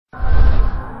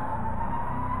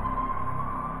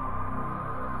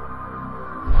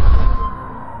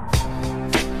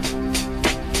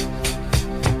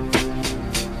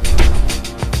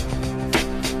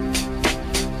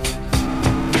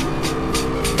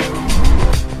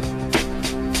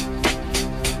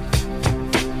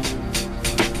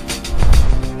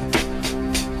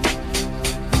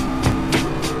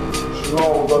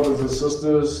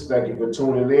sisters, thank you for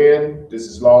tuning in. This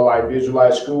is Law Life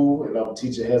Israelite School, and I'm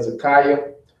teacher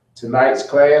Hezekiah. Tonight's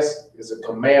class is a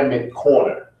commandment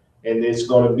corner, and it's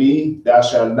going to be, thou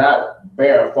shalt not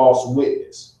bear false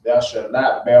witness. Thou shalt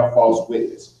not bear false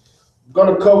witness. I'm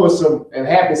going to cover some, and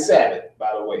happy Sabbath,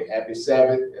 by the way. Happy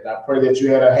Sabbath, and I pray that you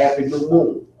had a happy new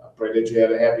moon. I pray that you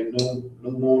had a happy new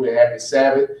moon and happy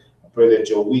Sabbath. I pray that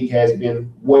your week has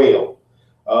been well.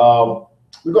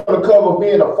 We're going to cover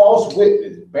being a false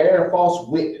witness, bearing false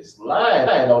witness,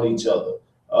 lying on each other.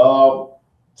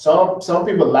 Some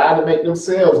people lie to make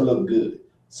themselves look good.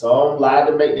 Some lie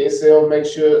to make themselves make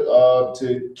sure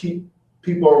to keep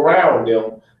people around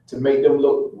them to make them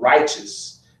look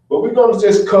righteous. But we're going to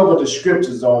just cover the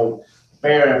scriptures on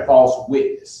bearing false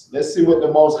witness. Let's see what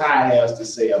the Most High has to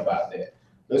say about that.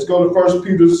 Let's go to 1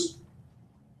 Peter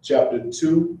chapter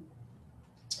 2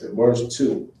 and verse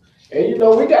 2. And you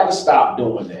know, we got to stop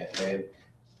doing that, man.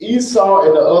 Esau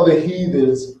and the other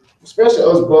heathens, especially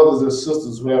us brothers and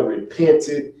sisters who have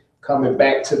repented, coming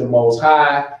back to the Most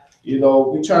High, you know,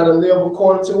 we try to live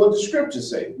according to what the scriptures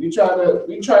say. We try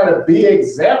to be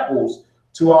examples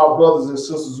to our brothers and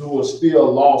sisters who are still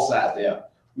lost out there.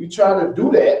 We try to do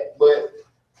that, but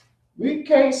we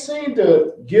can't seem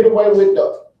to do away with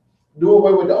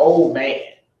the old man.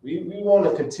 We want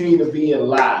to continue to be in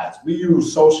lies. We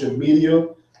use social media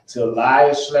to lie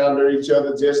and slander each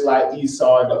other, just like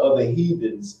Esau and the other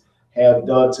heathens have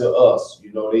done to us.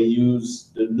 You know, they use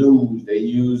the news, they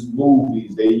use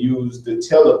movies, they use the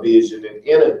television and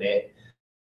internet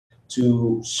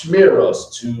to smear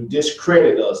us, to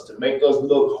discredit us, to make us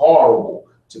look horrible,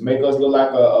 to make us look like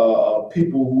a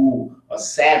people who are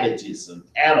savages and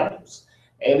animals.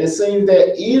 And it seems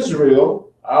that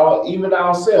Israel, even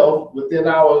ourselves, within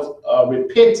our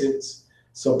repentance,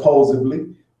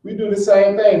 supposedly, we do the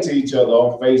same thing to each other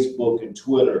on Facebook and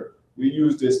Twitter. We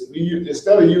use this,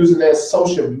 instead of using that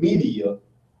social media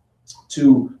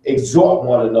to exhort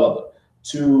one another,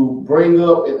 to bring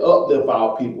up and uplift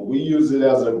our people, we use it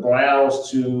as a grounds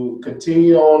to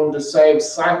continue on the same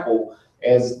cycle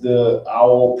as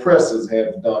our oppressors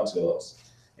have done to us.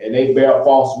 And they bear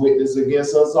false witness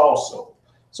against us also.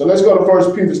 So let's go to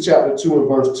 1 Peter chapter 2 and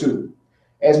verse 2.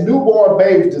 As newborn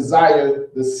babes desire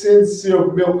the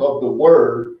sincere milk of the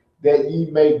word, that ye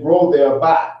may grow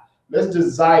thereby. Let's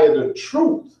desire the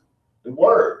truth, the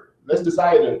word. Let's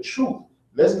desire the truth.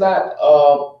 Let's not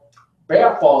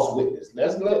bear false witness.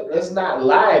 Let's not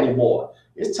lie anymore.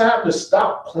 It's time to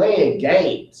stop playing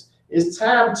games. It's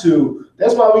time to,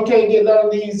 that's why we can't get none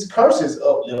of these curses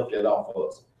uplifted off of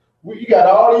us. You got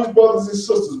all these brothers and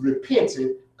sisters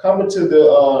repenting, coming to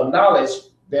the knowledge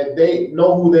that they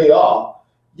know who they are,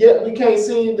 yet we can't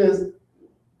seem to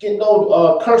get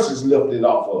no curses lifted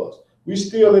off of us. We're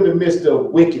still in the midst of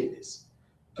wickedness,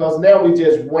 because now we're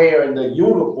just wearing the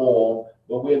uniform,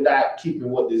 but we're not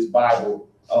keeping what this Bible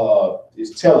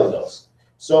is telling us.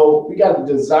 So we got to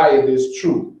desire this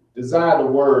truth, desire the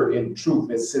word in truth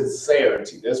and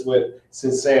sincerity. That's what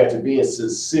sincerity, being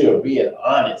sincere, being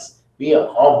honest, being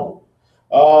humble.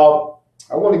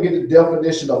 I want to get the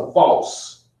definition of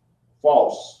false.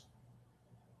 False.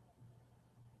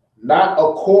 Not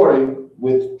according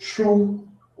with truth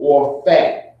or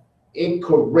fact,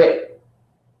 incorrect,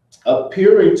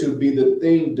 appearing to be the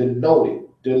thing denoted,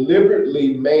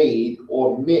 deliberately made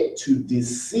or meant to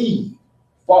deceive.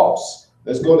 False.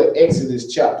 Let's go to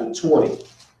Exodus chapter 20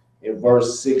 and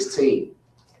verse 16.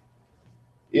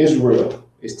 Israel,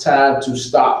 it's time to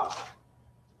stop.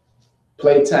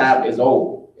 Playtime is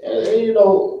over. And you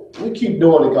know, we keep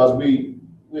doing it because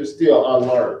we're still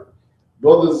unlearned.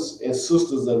 Brothers and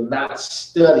sisters are not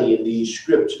studying these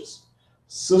scriptures.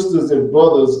 Sisters and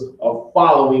brothers are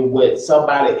following what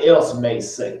somebody else may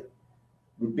say.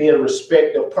 Being a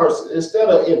respected person. Instead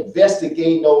of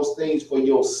investigating those things for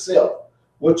yourself,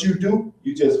 what you do,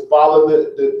 you just follow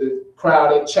the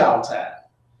crowd at chow time.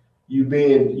 You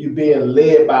being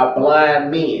led by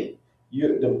blind men.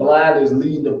 The blind is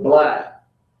leading the blind.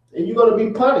 And you're going to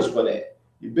be punished for that.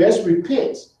 You best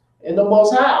repent. And the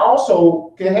Most High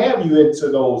also can have you into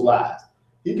those lies.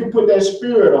 He can put that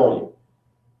spirit on you,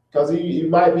 because you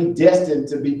might be destined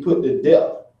to be put to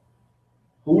death.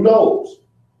 Who knows?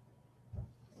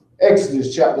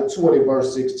 Exodus chapter 20,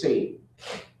 verse 16.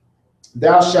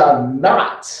 Thou shalt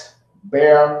not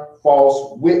bear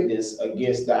false witness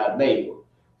against thy neighbor.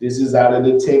 This is out of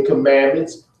the 10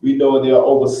 commandments. We know there are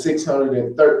over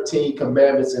 613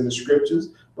 commandments in the scriptures.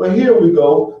 But here we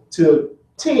go to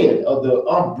 10 of the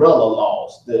umbrella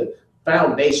laws, the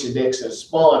foundation that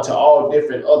correspond to all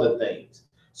different other things.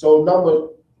 So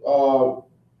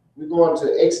we're going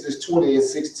to Exodus 20 and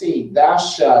 16. Thou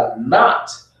shalt not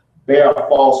bear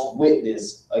false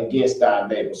witness against our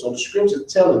neighbor. So the scripture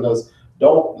is telling us,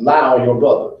 don't lie on your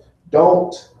brother.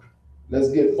 Don't, let's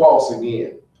get false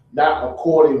again, not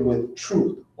according with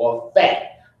truth or fact.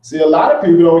 See, a lot of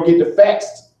people don't get the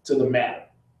facts to the matter.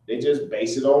 They just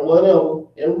base it on whatever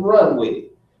and run with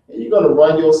it. And you're going to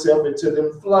run yourself into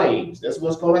them flames. That's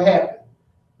what's going to happen,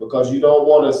 because you don't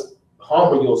want to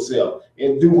humble yourself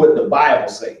and do what the Bible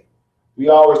says. We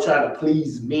always trying to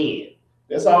please men.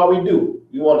 That's all we do.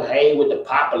 We want to hang with the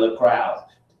popular crowd.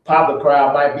 The popular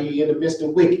crowd might be in the midst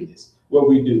of wickedness. What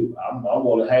we do, I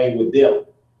want to hang with them.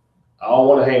 I don't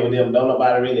want to hang with them. Don't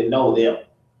nobody really know them.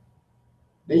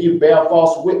 Then you bear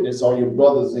false witness on your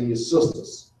brothers and your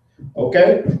sisters.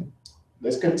 Okay?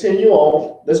 Let's continue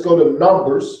on. Let's go to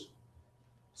Numbers.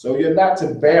 So you're not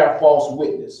to bear false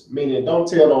witness, meaning don't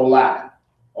tell no lie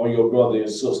on your brother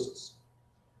and sisters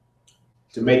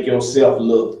to make yourself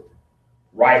look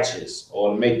righteous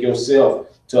or make yourself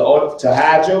to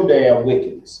hide your damn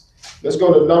wickedness. Let's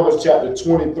go to Numbers chapter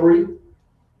 23,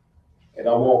 and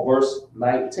I want verse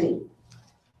 19.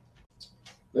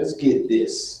 Let's get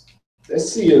this.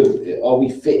 Let's see if are we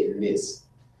fitting this.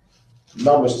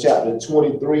 Numbers chapter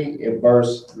 23 and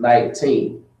verse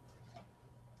 19.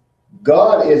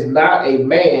 God is not a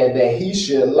man that he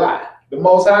should lie. The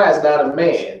Most High is not a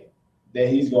man that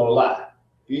he's going to lie.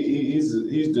 He's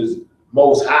the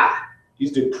Most High.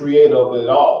 He's the creator of it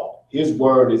all. His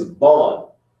word is bond,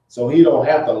 so he don't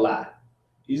have to lie.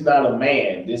 He's not a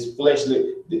man. This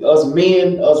fleshly, us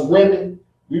men, us women,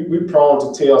 we prone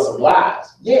to tell some lies.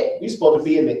 Yet we're supposed to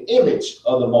be in the image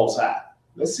of the Most High.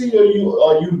 Let's see, are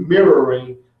you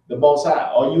mirroring the Most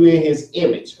High? Are you in his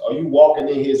image? Are you walking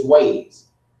in his ways?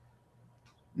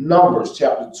 Numbers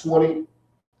chapter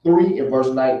 23 and verse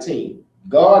 19.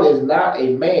 God is not a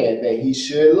man that he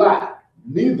should lie,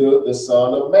 neither the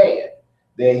Son of Man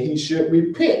that he should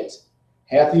repent.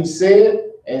 Hath he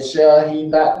said, and shall he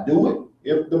not do it?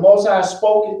 If the Most High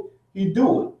spoke it, he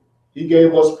do it. He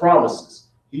gave us promises.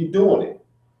 He doing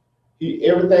it.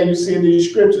 Everything you see in these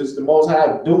scriptures, the Most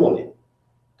High doing it.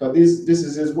 Because this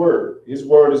is his word. His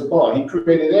word is bond. He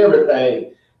created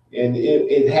everything, and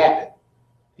it happened.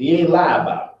 He ain't lie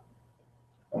about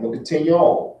it. I'm going to continue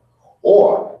on.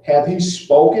 Or have he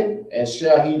spoken, and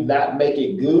shall he not make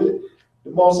it good?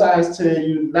 The Most High is telling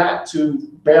you not to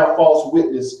bear false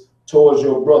witness towards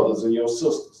your brothers and your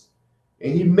sisters.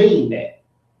 And he mean that.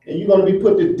 And you're going to be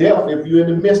put to death if you're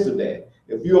in the midst of that.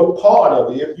 If you're a part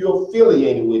of it, if you're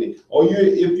affiliated with it, or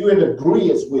if you're in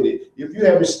agreement with it, if you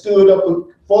haven't stood up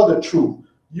for the truth,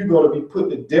 you're going to be put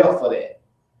to death for that,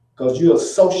 because you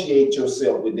associate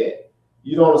yourself with that.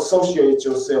 You don't associate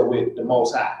yourself with the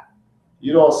Most High.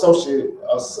 You don't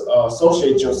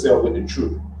associate yourself with the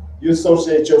truth. You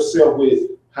associate yourself with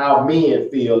how men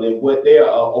feel and what their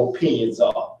opinions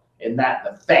are, and not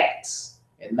the facts,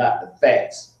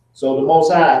 So the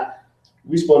Most High,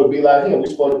 we're supposed to be like him. We're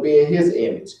supposed to be in his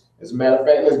image. As a matter of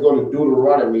fact, let's go to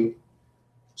Deuteronomy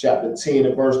chapter 10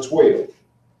 and verse 12.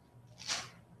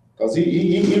 Because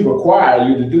he required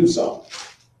you to do something.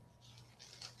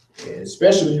 And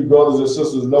especially you brothers and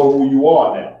sisters know who you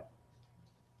are now.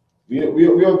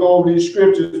 We'll go over these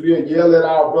scriptures. We'll yell at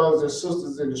our brothers and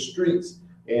sisters in the streets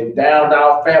and down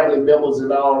our family members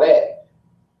and all that.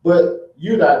 But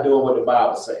you're not doing what the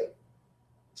Bible says.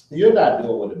 You're not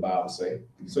doing what the Bible says.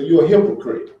 So you're a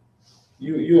hypocrite.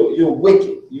 You're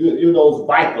wicked. You're those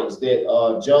vipers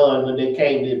that John, when they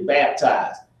came, to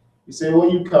baptized. He said, where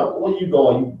you going,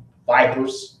 you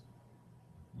vipers?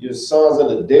 You're sons of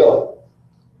the devil.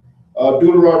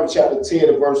 Deuteronomy chapter 10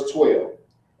 and verse 12.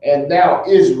 And now,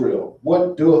 Israel,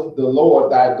 what doth the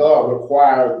Lord thy God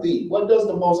require of thee? What does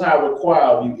the Most High require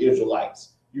of you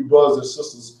Israelites, you brothers and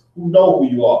sisters who know who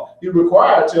you are? He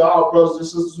required to our brothers and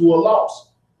sisters who are lost.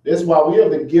 That's why we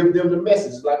have to give them the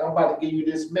message. Like I'm about to give you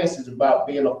this message about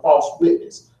being a false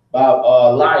witness,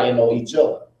 about lying on each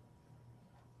other.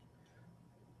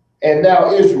 And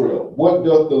now, Israel, what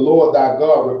doth the Lord thy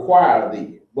God require of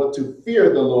thee? But to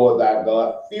fear the Lord thy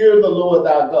God. Fear the Lord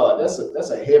thy God. That's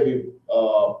a heavy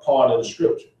part of the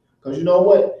scripture. Because you know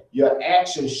what? Your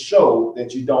actions show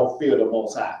that you don't fear the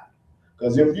Most High.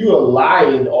 Because if you are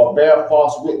lying or bear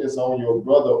false witness on your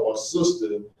brother or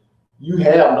sister, you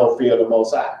have no fear of the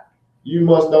Most High. You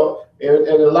must know, and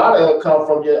a lot of it comes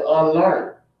from your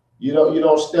unlearned. You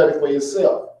don't study for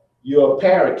yourself. You're a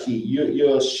parakeet.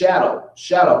 You're a shadow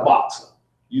boxer.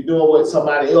 You're doing what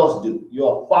somebody else do.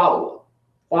 You're a follower.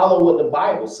 Follow what the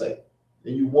Bible says,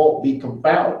 and you won't be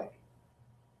confounded.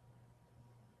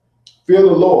 Fear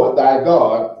the Lord thy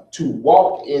God, to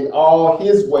walk in all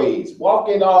his ways. Walk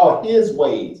in all his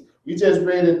ways. We just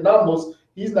read in Numbers,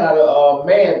 he's not a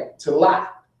man to lie.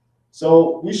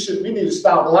 So we need to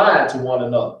stop lying to one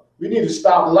another. We need to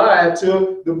stop lying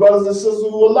to the brothers and sisters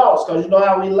who are lost. Because you know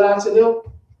how we lie to them?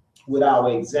 With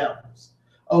our examples.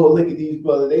 Oh, look at these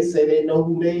brothers. They say they know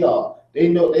who they are.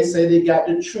 They say they got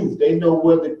the truth. They know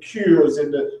what the cures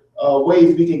and the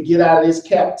ways we can get out of this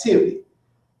captivity.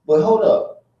 But hold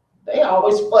up. They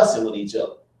always fussing with each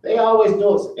other. They always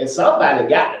doing it. And somebody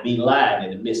got to be lying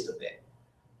in the midst of that.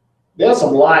 There's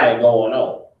some lying going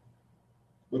on.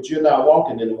 But you're not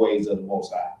walking in the ways of the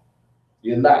Most High.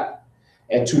 You're not.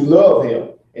 And to love him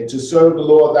and to serve the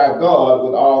Lord thy God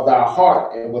with all thy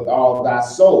heart and with all thy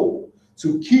soul,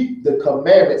 to keep the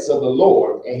commandments of the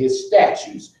Lord and his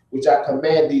statutes, which I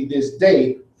command thee this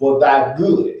day for thy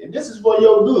good. And this is for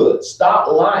your good.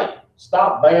 Stop lying.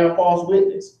 Stop bearing false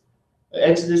witness.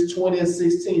 Exodus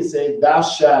 20:16 says, thou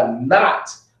shalt not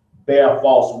bear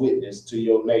false witness to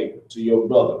your neighbor, to your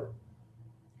brother.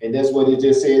 And that's what it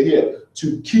just said here,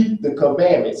 to keep the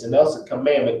commandments. And that's a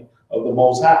commandment of the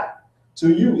Most High.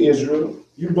 To you, Israel,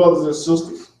 you brothers and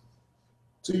sisters,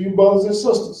 to you brothers and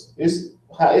sisters,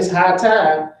 it's high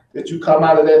time that you come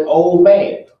out of that old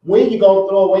man. When you going to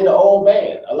throw away the old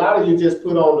man? A lot of you just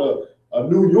put on a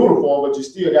new uniform, but you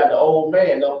still got the old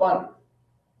man up under it.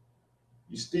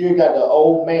 You still got the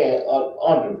old man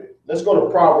under it. Let's go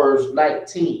to Proverbs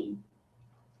 19,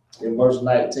 in verse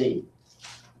 19.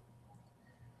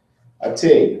 I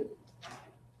tell you,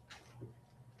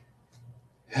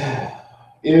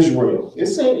 Israel,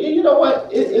 it's you know what?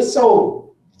 It's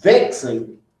so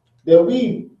vexing that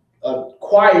we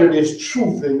acquire this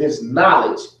truth and this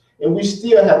knowledge, and we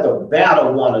still have to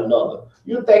battle one another.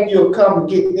 You think you'll come and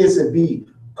get this and be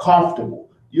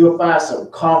comfortable? You'll find some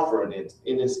comfort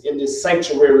in this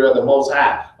sanctuary of the Most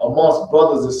High amongst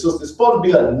brothers and sisters. It's supposed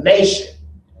to be a nation,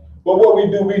 but what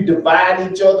we do, we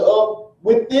divide each other up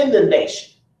within the nation.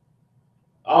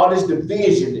 All this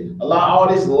division, all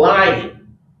this lying.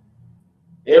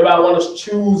 Everybody wants to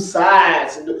choose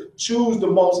sides and choose the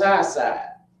Most High side.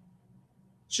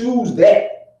 Choose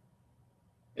that.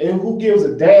 And who gives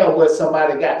a damn what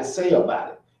somebody got to say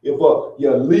about it? If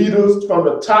your leaders from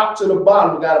the top to the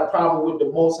bottom got a problem with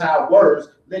the Most High words,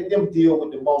 let them deal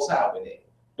with the Most High with it.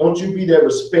 Don't you be that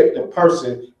respected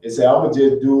person and say, I'm going to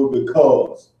just do it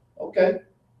because. Okay?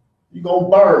 You're going to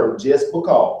burn just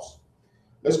because.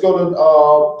 Let's go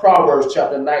to Proverbs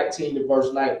chapter 19 to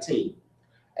verse 19.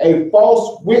 A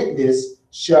false witness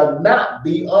shall not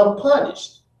be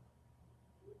unpunished.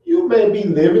 You may be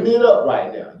living it up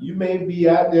right now. You may be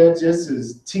out there just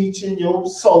as teaching your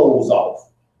souls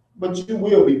off, but you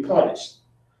will be punished.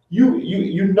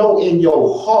 You know in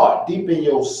your heart, deep in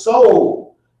your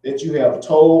soul, that you have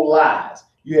told lies.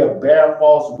 You have bear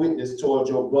false witness towards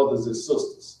your brothers and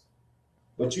sisters.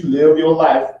 But you live your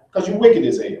life because you're wicked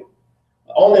as hell.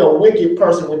 Only a wicked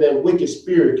person with that wicked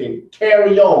spirit can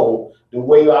carry on the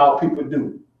way our people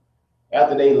do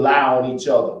after they lie on each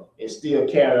other and still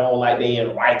carry on like they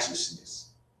in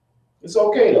righteousness. It's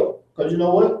okay though, because you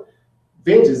know what?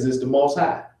 Vengeance is the Most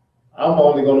High. I'm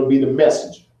only going to be the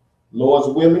messenger. Lord's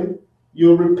willing,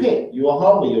 you'll repent. You'll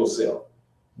humble yourself.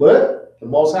 But the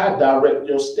Most High direct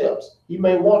your steps. He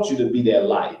may want you to be that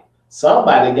light.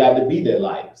 Somebody got to be that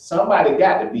light. Somebody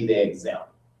got to be that example.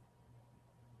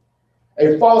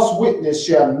 A false witness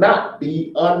shall not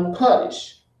be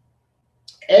unpunished,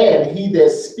 and he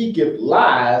that speaketh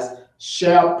lies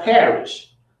shall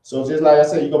perish. So just like I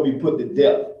said, you're going to be put to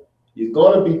death. You're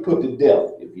going to be put to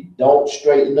death if you don't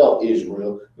straighten up,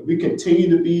 Israel. If we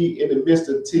continue to be in the midst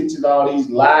of teaching all these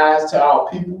lies to our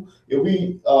people, if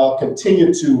we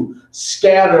continue to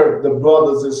scatter the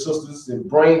brothers and sisters and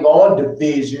bring on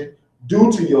division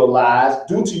due to your lies,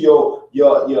 due to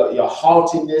your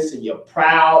haughtiness and your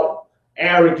proud,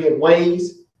 arrogant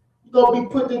ways, you're going to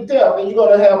be put to death, and you're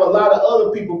going to have a lot of other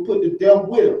people put to death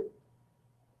with them.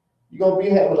 You're going to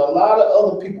be having a lot of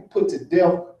other people put to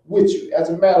death with you. As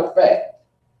a matter of fact,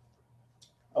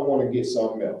 I want to get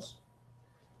something else.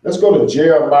 Let's go to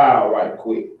Jeremiah right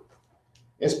quick.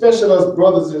 Especially us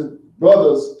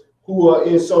brothers who are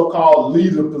in so-called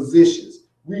leader positions.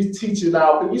 We're supposed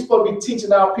to be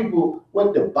teaching our people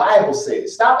what the Bible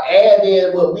says. Stop adding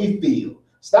in what we feel.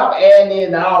 Stop adding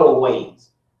in our ways.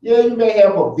 Yeah, you may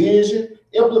have a vision.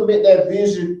 Implement that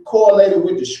vision correlated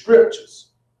with the scriptures,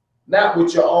 not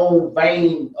with your own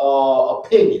vain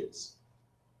opinions.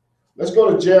 Let's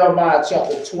go to Jeremiah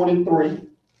chapter 23.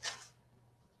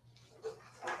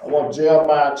 I want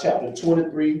Jeremiah chapter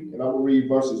 23, and I'm going to read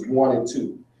verses 1 and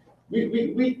 2.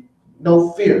 We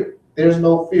no fear. There's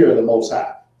no fear of the Most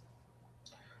High.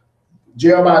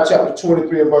 Jeremiah chapter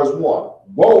 23 and verse 1.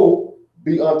 Woe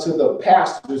be unto the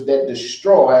pastors that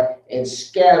destroy and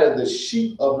scatter the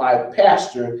sheep of my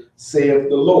pasture, saith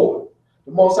the Lord.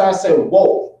 The Most High said,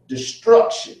 woe,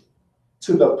 destruction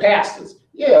to the pastors.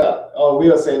 Yeah,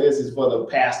 we'll say this is for the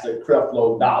pastor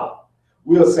Creflo Dollar.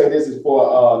 We'll say this is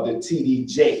for the TD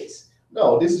Jakes.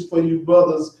 No, this is for you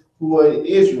brothers who are in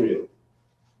Israel.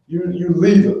 You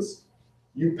leaders,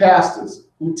 you pastors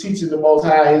who teaching the Most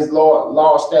High His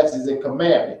law, statutes, and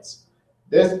commandments.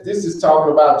 This is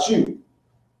talking about you.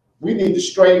 We need to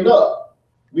straighten up.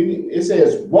 It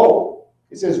says, woe.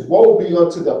 It says, woe be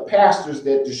unto the pastors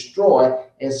that destroy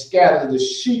and scatter the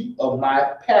sheep of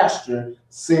my pasture,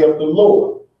 saith the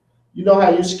Lord. You know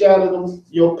how you scatter them,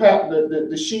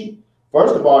 the sheep?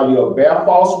 First of all, you'll bear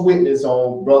false witness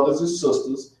on brothers and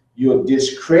sisters. You'll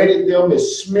discredit them and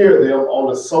smear them on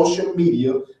the social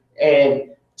media and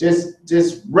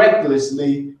just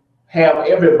recklessly have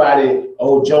everybody,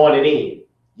 join it in.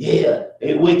 Yeah,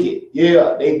 they wicked.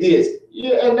 Yeah, they this.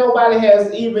 Yeah, and nobody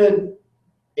has even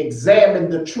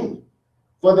examined the truth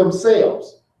for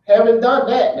themselves. Haven't done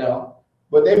that now,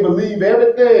 but they believe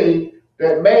everything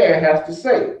that man has to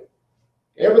say.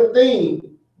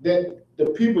 Everything that the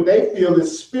people they feel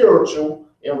is spiritual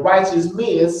and righteous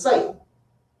men say.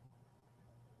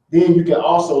 Then you can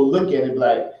also look at it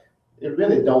like, it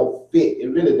really don't fit. It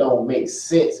really don't make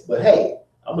sense. But hey,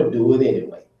 I'm going to do it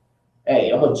anyway.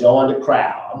 Hey, I'm going to join the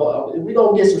crowd. We're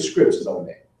going to get some scriptures on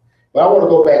that. But I want to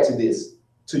go back to this,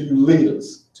 to you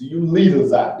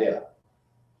leaders out there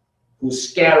who's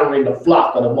scattering the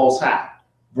flock of the Most High,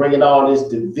 bringing all this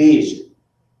division,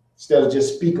 instead of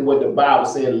just speaking what the Bible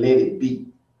said, let it be.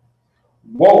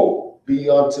 Woe be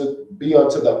unto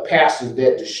the pastors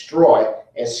that destroy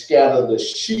and scatter the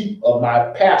sheep of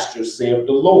my pasture, saith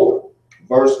the Lord.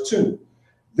 Verse 2.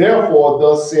 Therefore,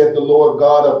 thus saith the Lord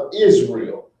God of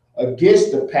Israel,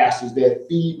 against the pastors that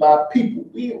feed my people.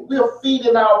 We're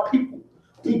feeding our people.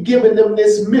 We're giving them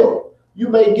this milk. You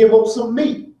may give them some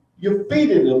meat. You're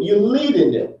feeding them. You're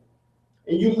leading them.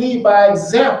 And you lead by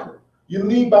example. You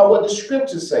lead by what the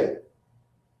scriptures say.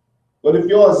 But if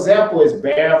your example is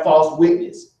bearing false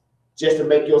witness, just to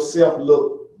make yourself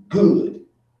look good,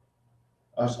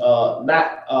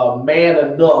 not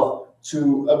man enough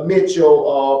to admit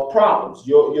your problems,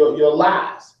 your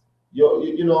lies,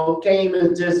 can't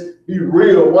even just be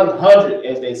real 100,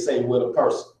 as they say, with a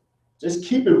person. Just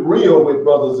keep it real with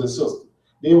brothers and sisters.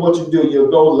 Then what you do, you'll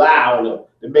go lie on them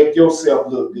to make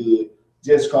yourself look good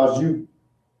just because you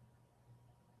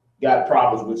got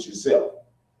problems with yourself.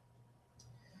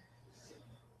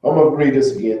 I'm going to read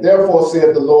this again. Therefore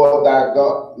said the Lord thy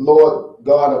God, Lord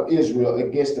God of Israel,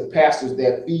 against the pastors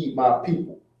that feed my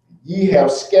people. Ye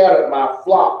have scattered my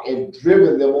flock and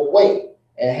driven them away,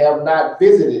 and have not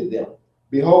visited them.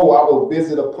 Behold, I will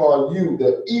visit upon you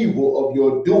the evil of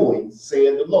your doing,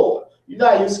 saith the Lord. You know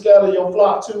how you scatter your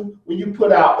flock too? When you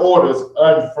put out orders,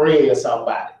 unfriend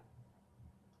somebody.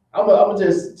 I'm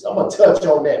gonna touch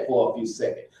on that for a few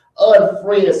seconds.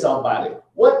 Unfriend somebody.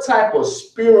 What type of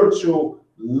spiritual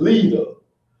leader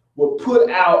will put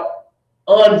out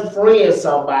unfriend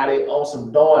somebody on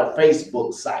some darn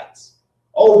Facebook sites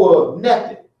over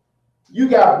nothing? You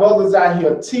got brothers out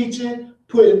here teaching,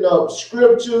 putting up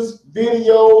scriptures,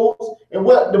 videos, and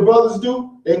what the brothers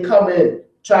do? They come in,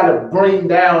 try to bring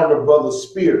down the brother's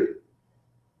spirit.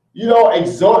 You don't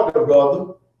exhort the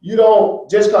brother. You don't,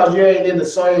 just because you ain't in the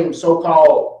same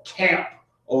so-called camp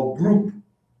or group.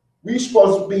 We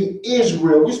supposed to be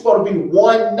Israel. We supposed to be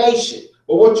one nation.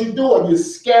 But what you're doing, you're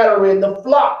scattering the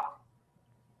flock.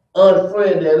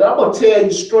 Unfriended. And I'm going to tell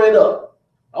you straight up.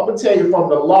 I'm going to tell you from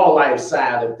the law life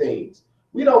side of things.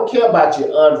 We don't care about you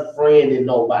unfriending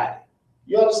nobody.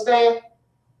 You understand?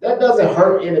 That doesn't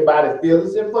hurt anybody's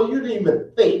feelings. And for you to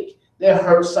even think that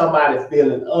hurts somebody's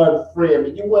feeling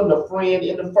unfriendly, you wasn't a friend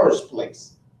in the first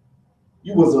place.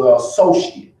 You was an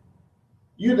associate.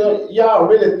 Y'all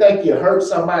really think you hurt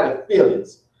somebody's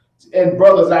feelings? And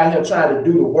brothers out here trying to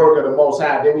do the work of the Most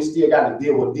High, then we still got to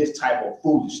deal with this type of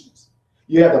foolishness.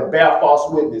 You have to bear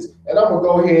false witness. And I'm going to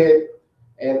go ahead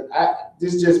and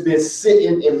this just been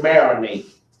sitting and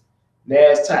marinating. Now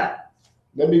it's time.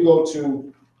 Let me go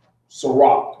to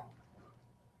Sirach.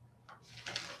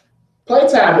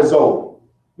 Playtime is over.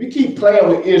 We keep playing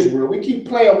with Israel. We keep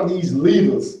playing with these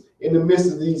leaders in the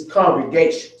midst of these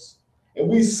congregations. And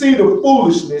we see the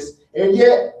foolishness, and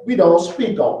yet we don't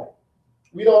speak on it.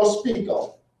 We don't speak on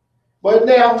it. But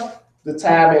now the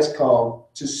time has come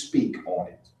to speak on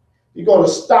it. You're going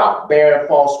to stop bearing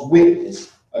false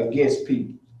witness against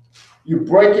people. You're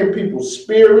breaking people's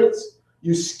spirits.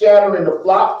 You scattering the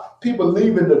flock. People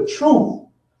leaving the truth.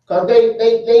 Because they,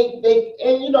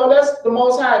 and you know, that's the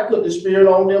Most High put the spirit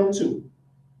on them too.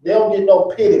 They don't get no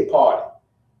pity party.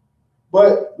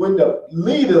 But when the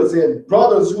leaders and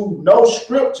brothers who know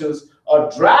scriptures are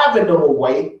driving them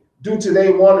away due to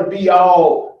they want to be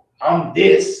all, I'm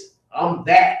this, I'm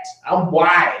that, I'm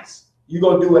wise. You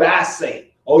gonna do what I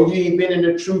say. Oh, you ain't been in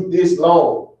the truth this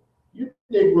long. You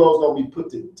Negroes gonna be put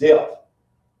to death.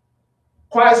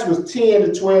 Christ was 10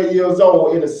 to 12 years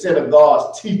old in the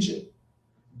synagogues teaching.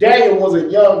 Daniel was a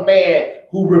young man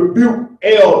who rebuked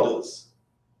elders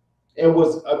and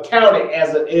was accounted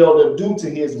as an elder due to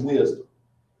his wisdom.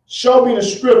 Show me the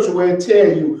scripture where it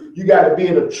tells you you got to be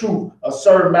in the truth a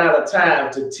certain amount of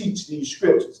time to teach these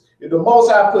scriptures. If the Most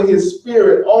High put his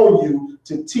spirit on you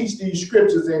to teach these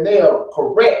scriptures and they are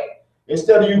correct,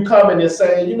 instead of you coming and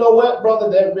saying, you know what, brother,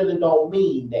 that really don't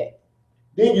mean that.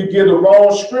 Then you give the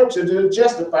wrong scripture to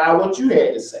justify what you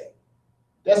had to say.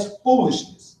 That's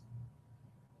foolishness.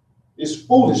 It's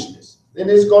foolishness. And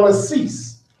it's going to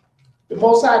cease. The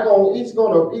Most High he's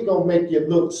gonna make you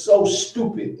look so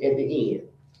stupid at the end.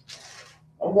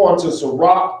 I'm going to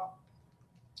Sirach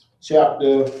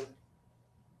chapter,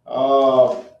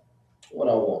 what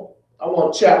I want? I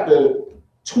want chapter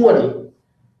 20,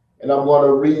 and I'm going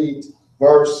to read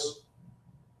verse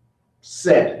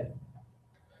 7.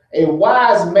 A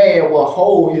wise man will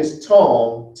hold his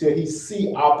tongue till he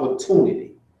see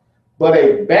opportunity, but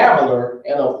a babbler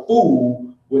and a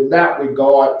fool will not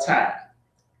regard time.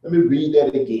 Let me read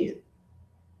that again.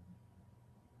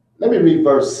 Let me read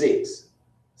verse 6.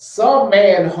 Some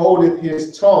man holdeth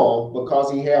his tongue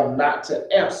because he have not to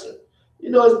answer. You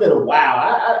know, it's been a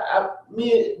while.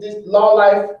 Me and this law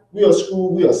life, we are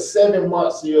school, we are 7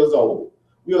 months years old.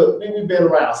 We've been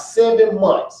around 7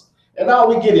 months. And all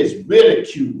we get is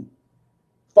ridicule,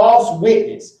 false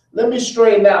witness. Let me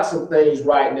straighten out some things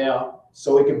right now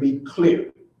so it can be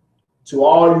clear to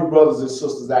all you brothers and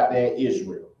sisters out there in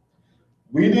Israel.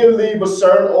 We didn't leave a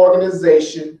certain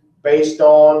organization based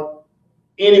on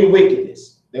any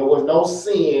wickedness. There was no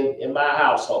sin in my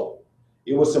household.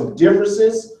 It was some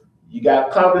differences. You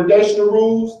got congregational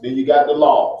rules, then you got the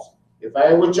laws. If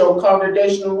I ain't with your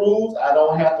congregational rules, I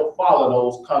don't have to follow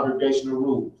those congregational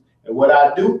rules. And what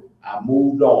I do, I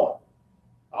moved on.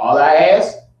 All I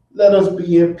ask, let us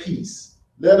be in peace.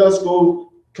 Let us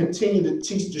go continue to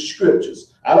teach the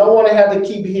scriptures. I don't want to have to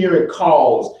keep hearing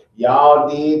calls. Y'all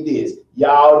did this.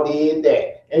 Y'all did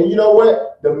that. And you know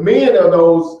what? The men of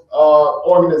those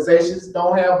organizations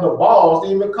don't have the balls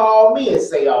to even call me and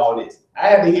say all this. I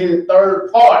had to hear the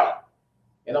third party.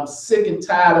 And I'm sick and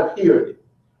tired of hearing it.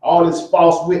 All this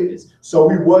false witness. So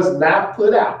we was not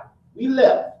put out. We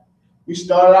left. We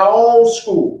started our own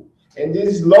school. And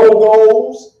these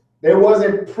logos, they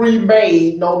wasn't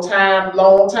pre-made long time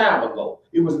ago.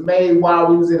 It was made while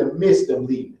we was in the midst of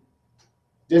leaving.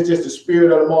 That's just the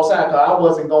spirit of the Most High, because I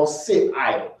wasn't going to sit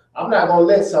idle. I'm not going to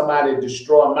let somebody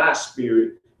destroy my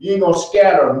spirit. You ain't going to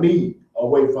scatter me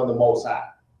away from the Most High.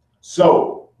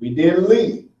 So we didn't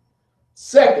leave.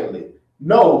 Secondly,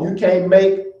 no, you can't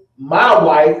make my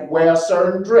wife wear a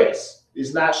certain dress.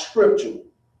 It's not scriptural.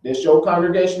 That's your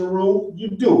congregational rule. You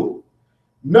do it.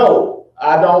 No,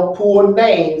 I don't pull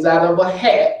names out of a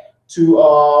hat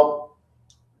to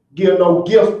give no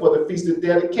gift for the Feast of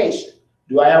Dedication.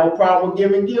 Do I have a problem with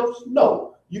giving gifts?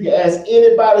 No. You can ask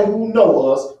anybody who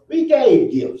know us. We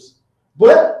gave gifts.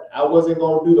 But I wasn't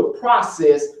going to do the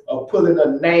process of pulling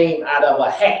a name out of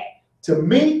a hat. To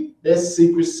me, that's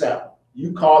secret Santa.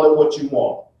 You call it what you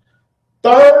want.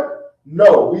 Third,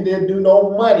 no, we didn't do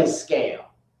no money scam.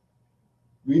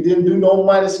 We didn't do no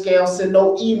money scam, send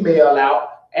no email out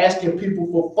asking people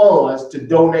for funds to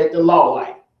donate to Law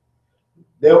Life.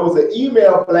 There was an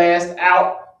email blast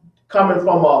out coming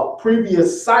from a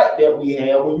previous site that we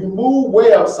had. When you move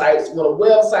websites, when a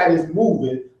website is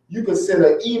moving, you can send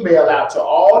an email out to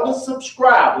all the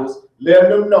subscribers,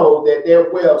 letting them know that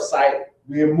their website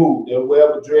will move, their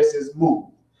web address is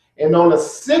moved. And on a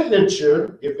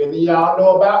signature, if any of y'all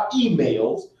know about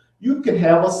emails, you can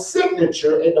have a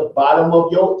signature at the bottom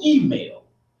of your email.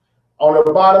 On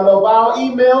the bottom of our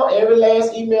email, every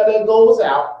last email that goes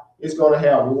out is going to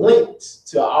have links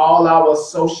to all our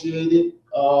associated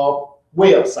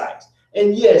websites.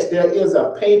 And yes, there is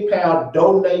a PayPal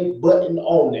donate button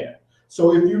on there.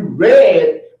 So if you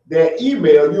read that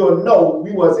email, you'll know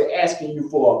we wasn't asking you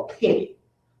for a penny.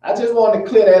 I just wanted to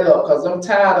clear that up because I'm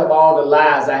tired of all the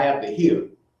lies I have to hear.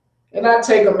 And I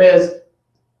take them as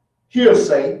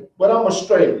hearsay, but I'm going to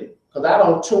straighten it because I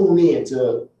don't tune in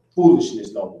to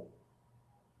foolishness no more.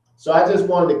 So I just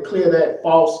wanted to clear that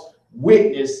false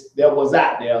witness that was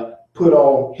out there put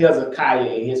on Hezekiah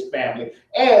and his family,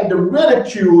 and the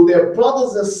ridicule that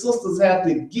brothers and sisters have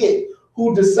to get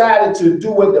who decided to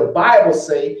do what the Bible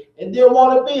say and didn't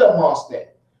want to be amongst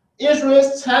that. Israel,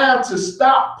 it's time to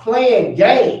stop playing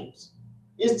games.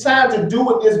 It's time to do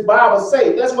what this Bible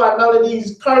says. That's why none of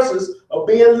these curses are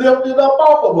being lifted up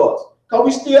off of us. Because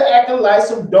we still acting like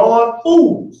some darn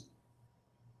fools.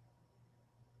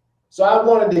 So I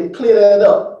wanted to clear that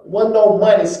up. Wasn't no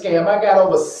money scam. I got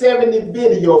over 70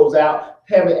 videos out,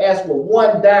 haven't asked for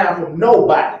one dime from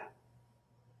nobody.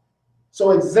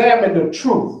 So examine the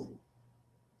truth.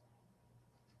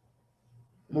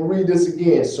 I'm going to read this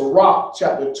again. Sirach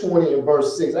chapter 20 and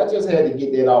verse 6. I just had to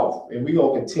get that off, and we're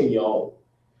going to continue on.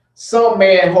 Some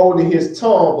man holding his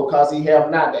tongue because he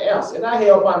have not the answer. And I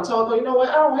held my tongue, you know what?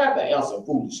 I don't have to answer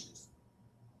foolishness.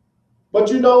 But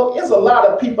you know, it's a lot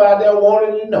of people out there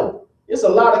wanting to know. It's a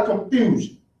lot of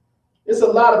confusion. It's a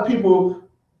lot of people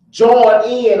join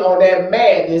in on that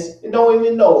madness and don't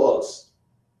even know us.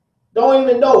 Don't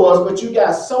even know us, but you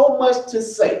got so much to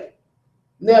say.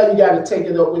 Now you got to take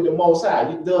it up with the Most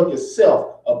High. You dug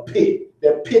yourself a pit.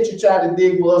 That pit you tried to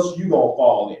dig with us, you gonna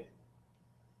fall in it.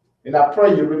 And I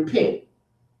pray you repent.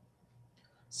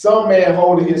 Some man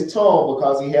holding his tongue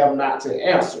because he have not to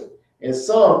answer, and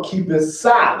some keeping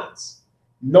silence,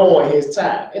 knowing his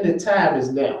time. And the time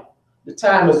is now. The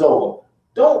time is over.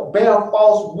 Don't bear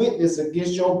false witness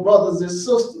against your brothers and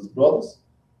sisters, brothers.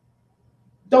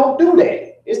 Don't do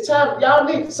that. It's time. Y'all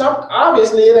need some.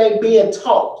 Obviously, it ain't being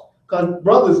taught. Because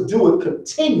brothers do it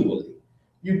continually.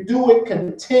 You do it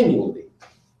continually.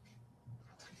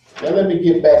 Now let me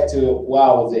get back to where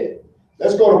I was at.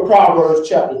 Let's go to Proverbs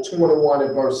chapter 21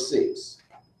 and verse 6.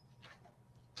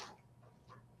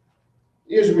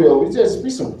 Israel, we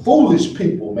some foolish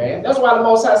people, man. That's why the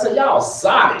Most High said, y'all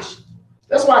sottish.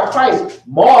 That's why Christ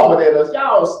marveled at us.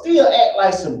 Y'all still act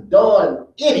like some darn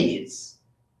idiots.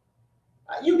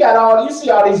 You see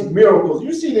all these miracles.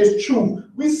 You see this truth.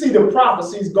 We see the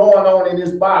prophecies going on in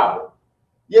this Bible.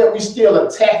 Yet we still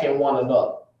attacking one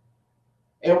another.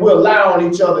 And we're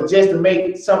allowing each other just to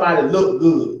make somebody look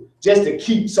good. Just to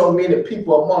keep so many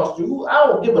people amongst you. I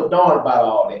don't give a darn about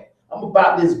all that. I'm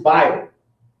about this Bible.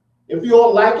 If you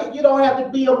don't like it, you don't have to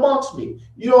be amongst me.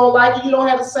 You don't like it, you don't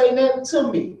have to say nothing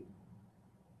to me.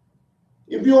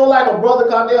 If you don't like a brother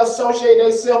because they associate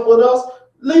themselves with us,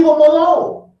 leave them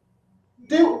alone.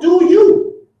 Do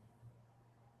you.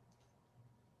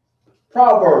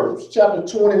 Proverbs chapter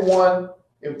 21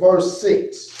 and verse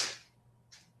 6.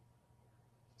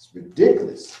 It's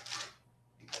ridiculous.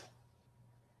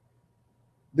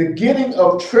 The getting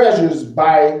of treasures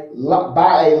by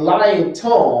a lying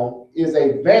tongue is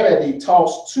a vanity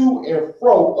tossed to and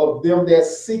fro of them that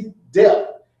seek death.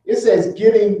 It says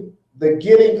the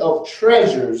getting of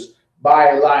treasures by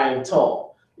a lying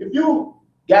tongue. If you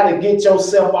got to get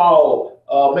yourself all,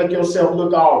 make yourself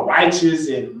look all righteous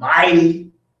and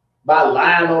mighty by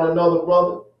lying on another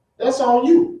brother, that's on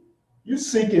you. You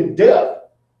seeking death.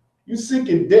 You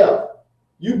seeking death.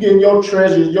 You getting your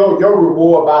treasures, your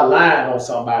reward by lying on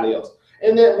somebody else.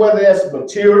 And then whether that's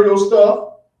material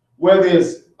stuff, whether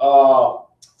it's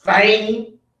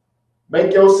fame,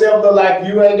 make yourself look like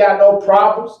you ain't got no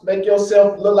problems, make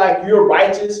yourself look like you're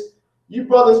righteous. You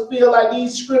brothers feel like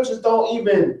these scriptures don't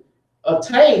even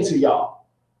attain to y'all.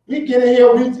 We get in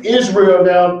here, we Israel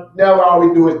now all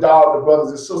we do is dog the brothers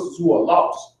and sisters who are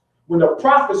lost. When the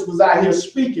prophets was out here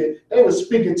speaking, they were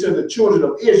speaking to the children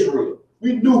of Israel.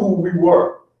 We knew who we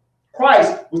were.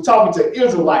 Christ was talking to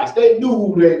Israelites. They knew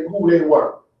who they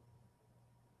were.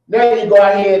 Now you go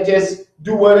ahead and just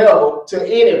do whatever to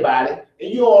anybody,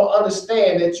 and you don't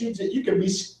understand that you're supposed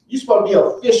to be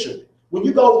a fisherman. When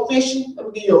you go fishing, let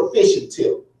me give you a fishing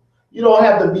tip. You don't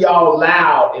have to be all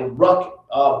loud and rucking,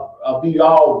 be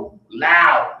all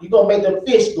loud. You're gonna make the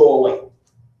fish go away.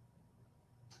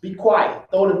 Be quiet.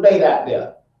 Throw the bait out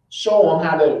there. Show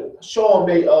them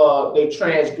their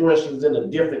transgressions in a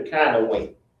different kind of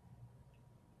way.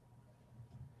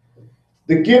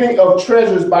 The getting of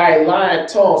treasures by a lying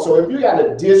tongue. So if you got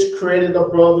to discredit a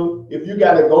brother, if you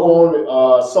got to go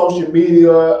on social media,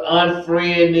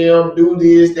 unfriend them, do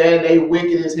this, that, they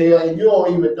wicked as hell, and you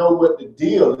don't even know what the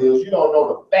deal is. You don't know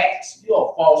the facts.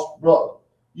 You're a false brother.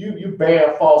 You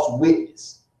bear false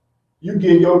witness. You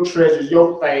get your treasures,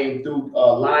 your fame through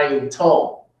a lying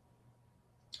tongue.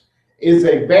 Is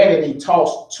a vanity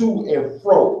tossed to and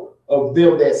fro of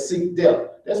them that seek death.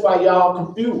 That's why y'all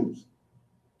confused.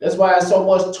 That's why there's so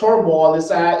much turmoil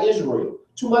inside Israel.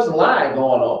 Too much lying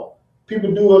going on.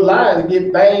 People do a lie to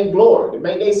get vain glory, to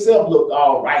make themselves look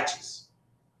all righteous.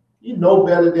 You know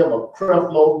better than a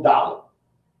Creflo Dollar.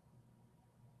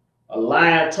 A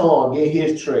lying tongue get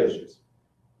his treasures.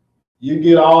 You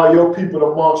get all your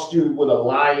people amongst you with a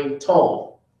lying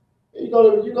tongue. You're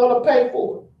gonna pay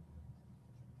for it.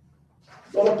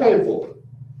 You're gonna pay for it.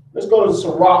 Let's go to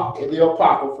Sirach in the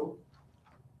Apocrypha.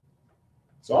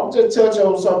 So I'm just touching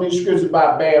on some of these scriptures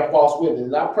about bearing false witness.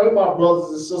 And I pray my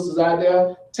brothers and sisters out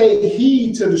there take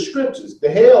heed to the scriptures. The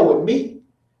hell with me.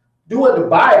 Do what the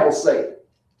Bible say.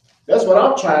 That's what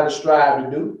I'm trying to strive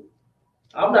to do.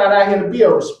 I'm not out here to be a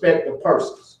respecter of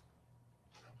persons.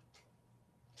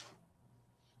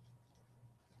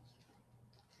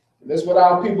 And that's what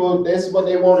our people, that's what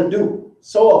they want to do.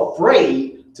 So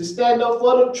afraid to stand up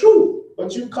for the truth.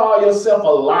 But you call yourself a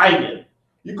lion.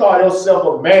 You call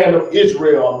yourself a man of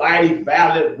Israel, a mighty,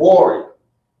 valiant warrior.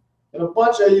 And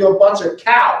you're a bunch of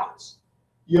cowards.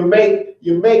 You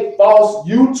make false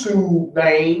YouTube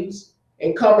names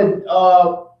and come and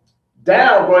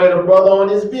downgrade a brother on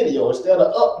this video instead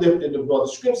of uplifting the brother.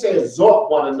 Scripture says exhort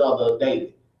one another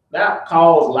daily, not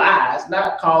cause lies,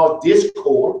 not cause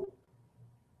discord.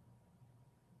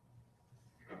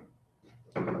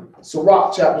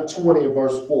 Sirach chapter 20 and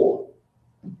verse 4.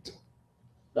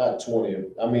 Not 20,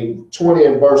 I mean 20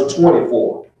 and verse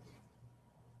 24.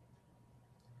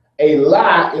 A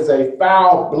lie is a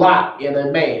foul blot in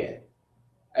a man.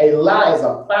 A lie is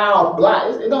a foul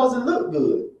blot. It doesn't look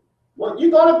good. Well,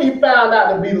 you're going to be found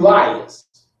out to be liars.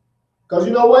 Because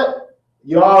you know what?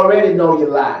 You already know you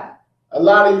lied. A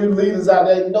lot of you leaders out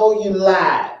there know you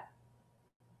lied.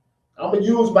 I'm going to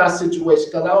use my situation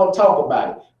because I don't talk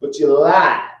about it. But you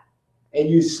lied. And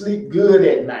you sleep good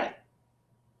at night.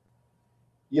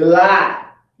 You lied.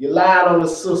 You lied on the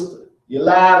sister. You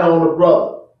lied on the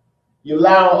brother. You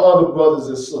lie on other brothers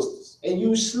and sisters. And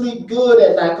you sleep good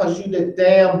at night because you the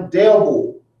damn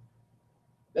devil.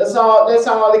 That's all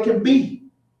it can be.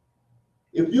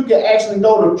 If you can actually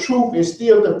know the truth and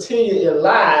still continue in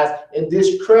lies and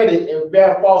discredit and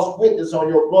bear false witness on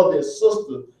your brother and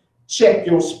sister, check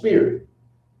your spirit.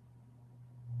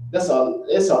 Let's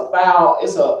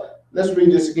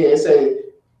read this again. It says,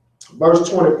 verse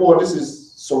 24, this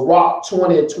is Sirach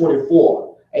 20 and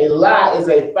 24. A lie is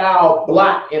a foul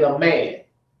blot in a man.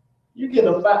 You get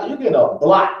a blot. You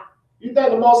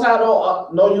think the Most High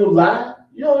don't know you lying?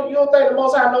 You don't think the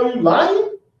Most High know you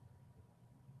lying?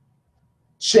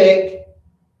 Check.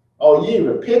 Oh, you ain't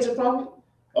repented from it?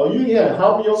 Oh, you ain't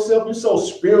humble yourself? You're so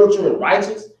spiritual and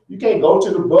righteous. You can't go to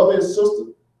the brother and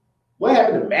sister. What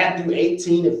happened to Matthew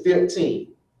 18 and 15?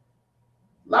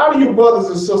 A lot of you brothers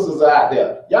and sisters out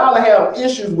there, y'all have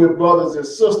issues with brothers and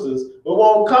sisters, but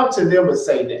won't come to them and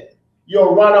say that.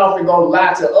 You'll run off and go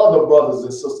lie to other brothers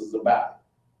and sisters about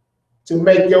it. To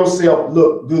make yourself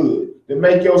look good. To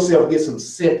make yourself get some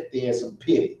sympathy and some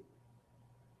pity.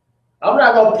 I'm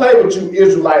not going to play with you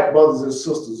Israelite brothers and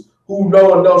sisters who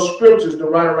know enough scriptures to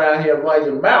run around here and run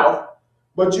your mouth,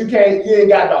 but you ain't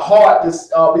got the heart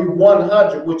to be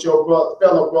 100 with your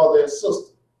fellow brother and sister.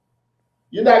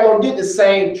 You're not going to get the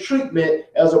same treatment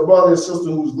as a brother and sister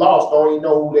who's lost, don't even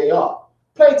know who they are.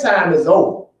 Playtime is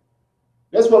over.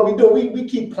 That's what we do. We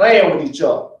keep playing with each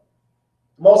other.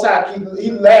 Most High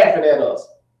he laughing at us.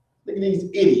 Look at these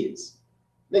idiots.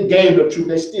 They gave the truth.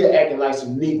 They still acting like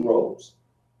some Negroes.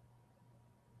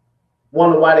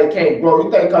 Wonder why they can't grow.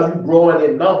 You think because you're growing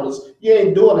in numbers, you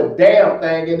ain't doing a damn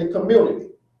thing in the community.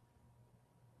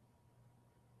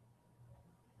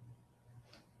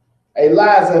 A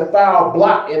lie is a foul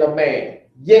blot in a man,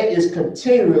 yet is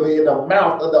continually in the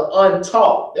mouth of the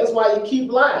untaught. That's why you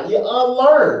keep lying. You're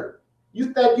unlearned.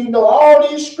 You think you know all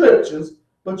these scriptures,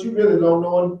 but you really don't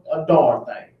know a darn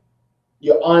thing.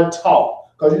 You're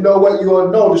untaught. Because you know what? You'll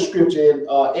know the scripture in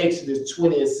Exodus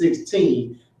 20 and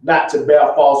 16, not to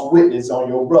bear false witness on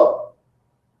your brother.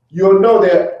 You'll know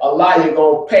that a liar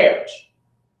gonna perish.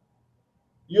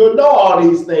 You'll know all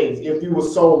these things if you were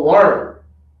so learned.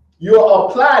 You'll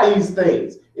apply these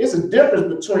things. It's a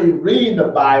difference between reading the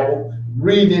Bible,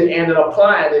 reading it, and then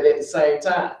applying it at the same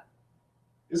time.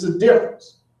 It's a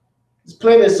difference. There's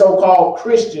plenty of so-called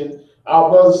Christians,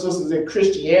 our brothers and sisters in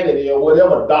Christianity or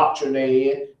whatever doctrine they're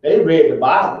in, they read the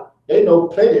Bible. They know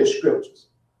plenty of scriptures.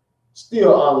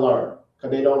 Still unlearned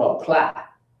because they don't apply.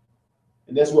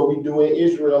 And that's what we do in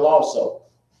Israel also.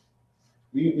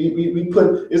 We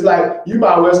put, it's like you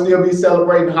might well still be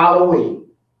celebrating Halloween.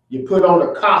 You put on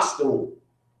a costume.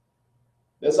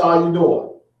 That's all you're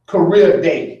doing. Career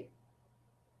day.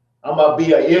 I'm going to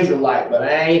be an Israelite, but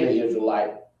I ain't an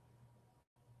Israelite.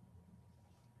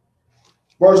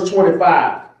 Verse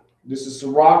 25. This is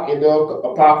Sirach in the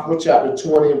Apocryphal chapter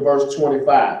 20 and verse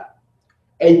 25.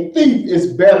 A thief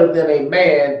is better than a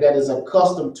man that is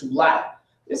accustomed to lie.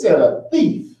 It said a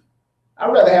thief.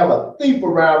 I'd rather have a thief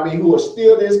around me who will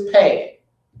steal this pad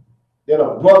than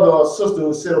a brother or sister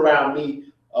who sit around me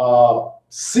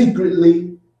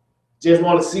secretly, just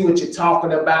want to see what you're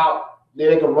talking about. Then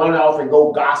they can run off and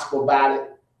go gossip about it.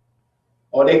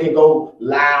 Or they can go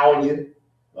lie on you.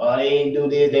 Oh, they ain't do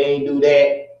this, they ain't do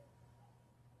that.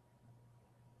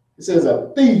 It says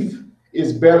a thief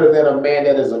is better than a man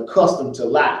that is accustomed to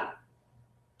lie.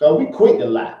 Because we quick to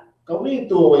lie. Because we ain't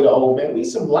threw away the old man. We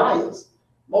some liars.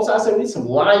 Most I say we some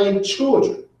lying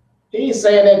children. He ain't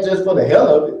saying that just for the hell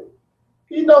of it.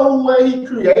 He know who he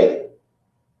created.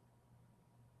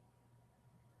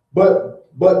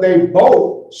 But they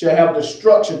both shall have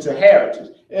destruction to heritage.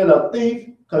 And a thief,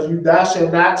 because thou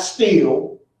shalt not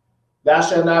steal, thou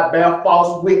shalt not bear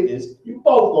false witness, you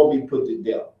both gonna be put to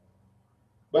death.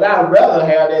 But I'd rather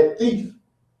have that thief,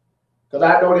 because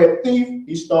I know that thief,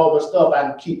 he stole my stuff, I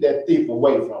can keep that thief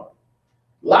away from him.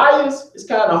 Liars, it's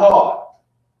kind of hard,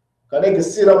 because they can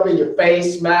sit up in your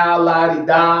face, smile,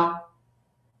 la-di-da,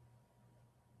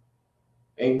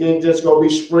 and then just gonna be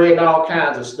spreading all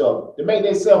kinds of stuff to make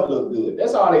themselves look good.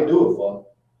 That's all they do it for.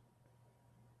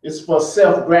 It's for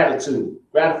self-gratitude,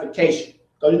 gratification.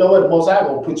 Because you know what? The Most High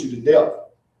gonna put you to death.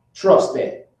 Trust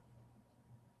that.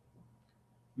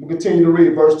 We continue to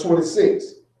read verse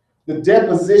 26. The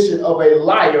deposition of a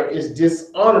liar is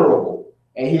dishonorable,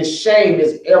 and his shame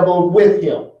is ever with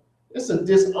him. It's a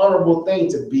dishonorable thing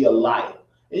to be a liar.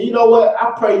 And you know what?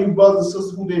 I pray you brothers and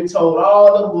sisters who been told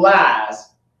all them lies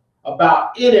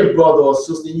about any brother or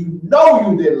sister, you know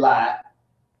you didn't lie.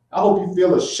 I hope you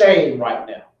feel ashamed right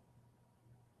now.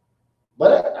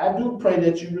 But I do pray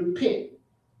that you repent.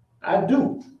 I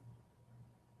do.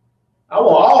 I want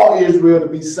all Israel to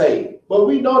be saved. But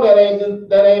we know that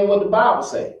ain't what the Bible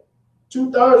says.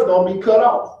 2/3 gonna be cut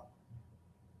off.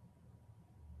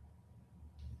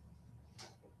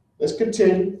 Let's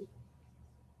continue.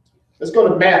 Let's go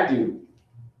to Matthew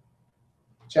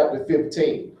chapter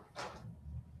 15.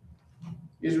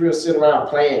 Israel sit around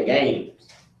playing games.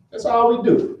 That's all we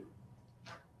do.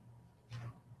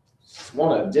 Just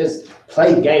want to just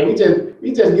play games.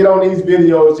 We just get on these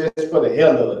videos just for the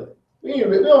hell of it. We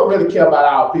don't really care about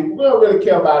our people. We don't really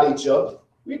care about each other.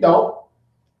 We don't.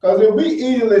 Because if we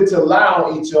easily to lie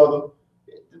on each other,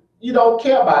 you don't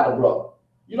care about the brother.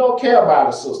 You don't care about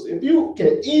the sister. If you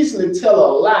can easily tell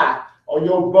a lie on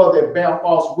your brother and bear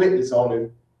false witness on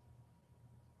him,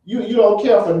 you don't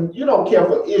care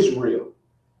for Israel.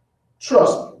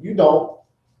 Trust me, you don't.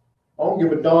 I don't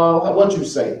give a darn what you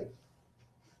say.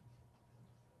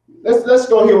 Let's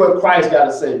go hear what Christ got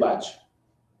to say about you.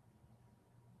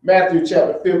 Matthew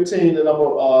chapter 15, and I'm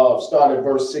going to start at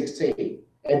verse 16.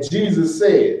 And Jesus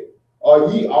said,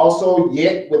 are ye also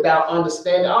yet without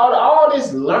understanding? All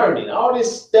this learning, all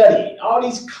this studying, all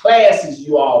these classes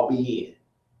you all be in.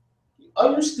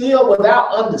 Are you still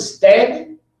without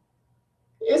understanding?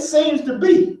 It seems to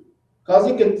be. Because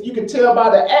you can tell by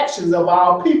the actions of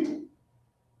our people.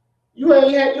 You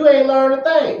ain't learned a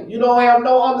thing. You don't have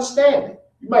no understanding.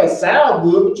 You may sound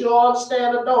good, but you don't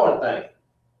understand a darn thing.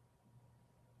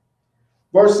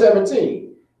 Verse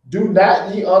 17. Do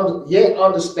not ye yet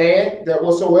understand that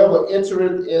whatsoever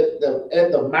entereth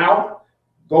at the mouth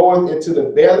goeth into the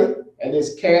belly and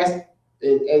is cast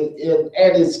and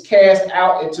is cast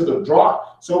out into the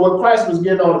draught. So what Christ was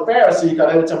getting on the Pharisees,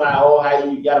 because every time how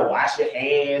you gotta wash your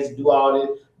hands, do all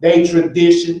this, they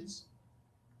traditions,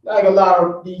 like a lot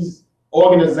of these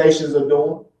organizations are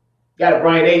doing. Gotta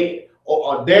bring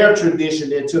their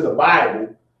tradition into the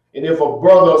Bible. And if a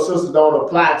brother or sister don't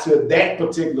apply to that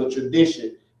particular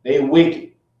tradition, they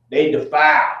wicked, they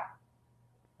defile.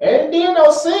 And then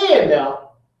no sin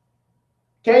now.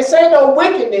 Can't say no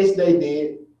wickedness they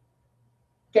did.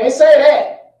 Can't say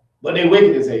that, but they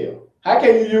wicked as hell. How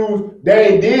can you use they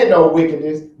ain't did no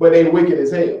wickedness, but they wicked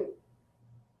as hell?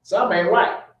 Something ain't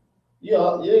right. You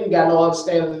ain't got no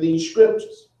understanding of these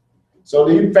scriptures. So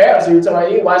the Pharisees tell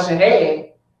you ain't wash your hand,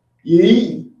 you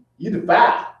eat, you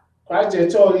defile. Christ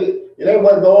just told you it ain't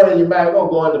what going in your mouth, gonna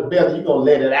go in the belly, you're gonna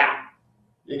let it out.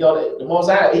 The Most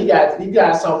High, he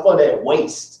got something for that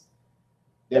waste,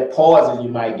 that poison you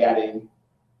might got in.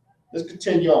 Let's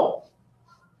continue on.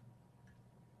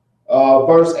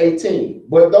 Verse 18.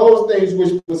 But those things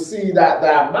which proceed out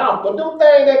thy mouth, but them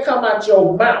things that come out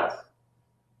your mouth,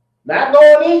 not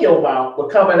going in your mouth, but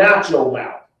coming out your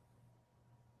mouth,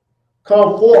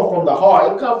 come forth from the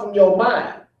heart. It comes from your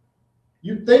mind.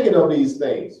 You thinking of these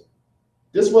things.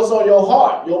 This is what's on your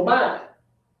heart, your mind.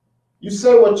 You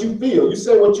say what you feel. You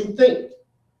say what you think.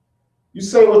 You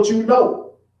say what you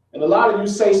know. And a lot of you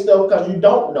say stuff because you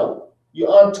don't know.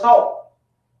 You're untaught.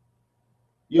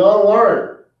 You're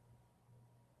unlearned.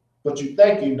 But you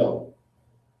think you know.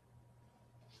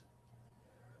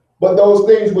 But those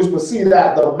things which proceed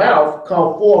out the mouth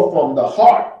come forth from the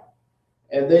heart,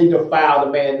 and they defile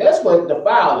the man. That's what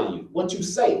defiling you, what you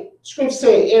say. Scripture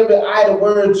says every idle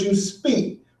word you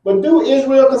speak. But do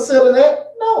Israel consider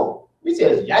that? No. We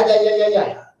says,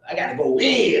 yeah. I gotta go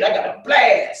in. I gotta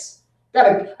blast.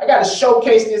 I gotta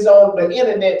showcase this on the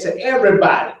internet to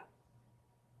everybody.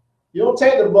 You don't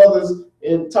take the brothers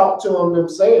and talk to them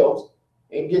themselves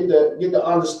and get the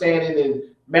understanding and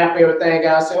map everything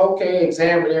out. Say, okay,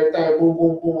 examine everything. Boom,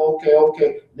 boom, boom.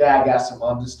 Okay. Now I got some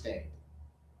understanding.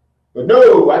 But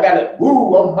no, I gotta.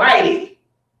 Ooh, I'm mighty.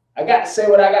 I got to say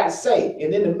what I got to say.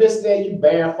 And in the midst of that, you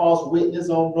bearing false witness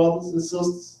on brothers and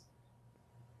sisters.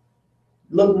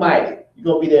 Look mighty. You're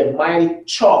going to be that mighty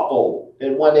charcoal,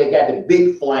 that one that got the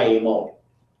big flame on it.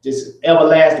 Just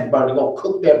everlasting burner. Going to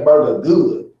cook that burger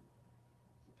good.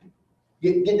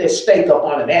 Get that steak up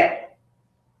on that.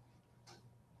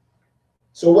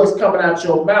 So what's coming out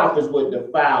your mouth is what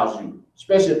defiles you,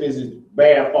 especially if it's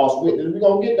bearing false witness. We're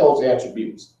going to get those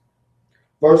attributes.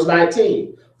 Verse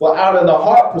 19. For out of the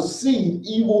heart proceed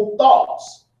evil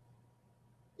thoughts.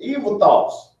 Evil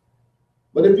thoughts.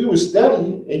 But if you were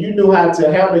studying and you knew how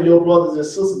to handle your brothers and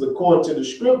sisters according to the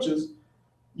scriptures,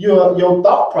 your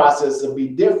thought process would be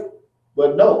different.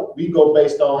 But no, we go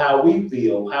based on how we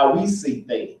feel, how we see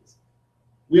things.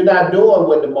 We're not doing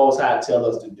what the Most High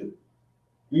tells us to do.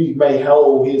 We may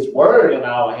hold his word in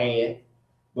our hand,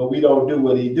 but we don't do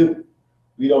what he do.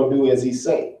 We don't do as he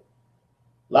say.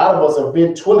 A lot of us are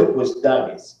ventriloquist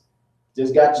dummies.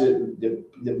 Just got the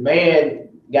man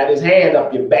got his hand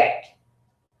up your back,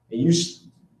 and he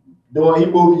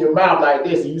moving your mouth like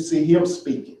this, and you see him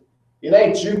speaking. It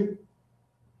ain't you.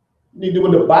 You need to do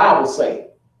what the Bible say.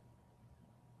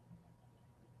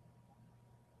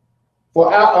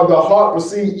 For out of the heart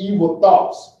proceed evil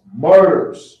thoughts,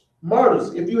 murders.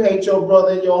 If you hate your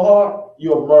brother in your heart,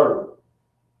 you're a murderer.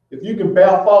 If you can bear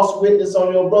false witness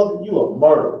on your brother, you're a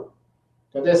murderer.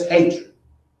 Because that's hatred.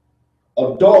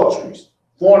 Adulteries,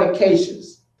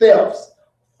 fornications, thefts,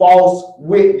 false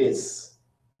witness.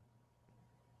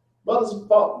 Brothers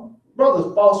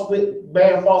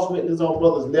bearing false witness on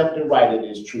brothers left and right in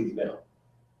this truth now.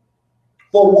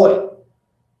 For what?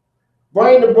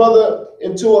 Bring the brother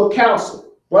into a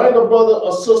council. Bring a brother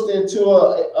or sister into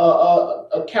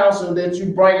a council that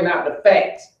you bringing out the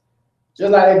facts.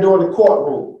 Just like they do in the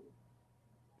courtroom.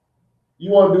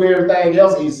 You want to do everything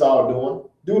else Esau doing.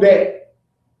 Do that.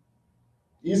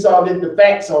 Esau did the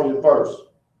facts on you first.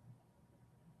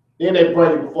 Then they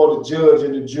bring you before the judge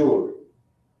and the jury.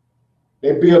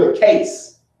 They build a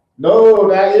case. No,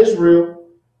 that is real.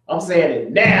 I'm saying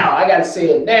it now. I got to say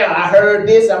it now. I heard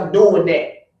this. I'm doing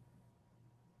that.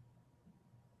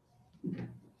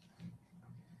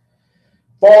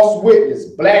 False witness,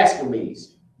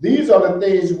 blasphemies. These are the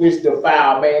things which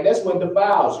defile man. That's what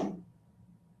defiles you.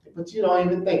 But you don't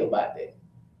even think about that.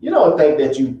 You don't think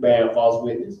that you bear false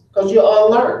witness because you're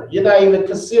unlearned. You're not even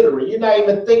considering. You're not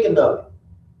even thinking of it.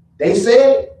 They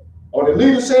said it, or the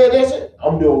leader said this.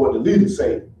 I'm doing what the leader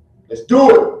said. Let's do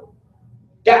it.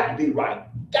 Got to be right.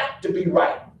 Got to be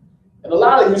right. And a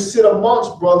lot of you sit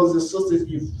amongst brothers and sisters,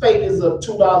 you fake as a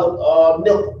 $2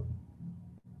 nickel.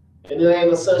 And there ain't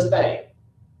no such thing.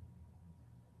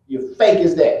 You're fake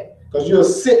as that. Because you'll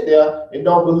sit there and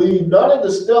don't believe none of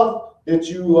the stuff that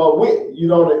you are with.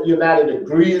 You're not in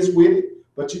agreement with it.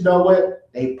 But you know what?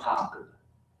 They popular.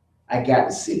 I got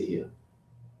to sit here.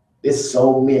 There's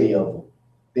so many of them.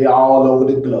 They're all over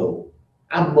the globe.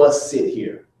 I must sit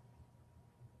here.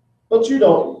 But you're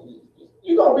going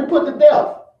to be put to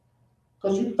death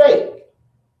because you fake.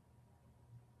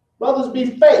 Brothers be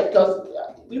fake because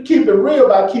you keep it real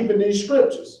by keeping these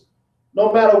scriptures.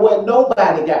 No matter what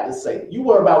nobody got to say. You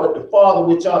worry about what the Father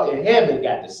which art in heaven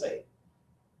got to say.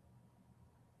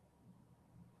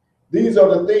 These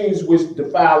are the things which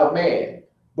defile a man.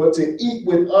 But to eat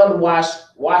with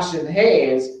washing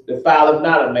hands defileth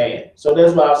not a man. So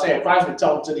that's what I was saying. Christ was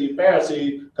talking to these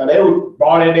Pharisees because they were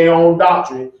brought in their own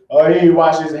doctrine. Oh, he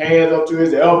washed his hands up to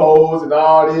his elbows and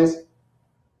all this.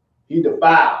 He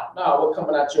defiled. No, what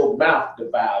coming out your mouth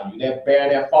defile you. That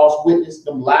bearing that false witness,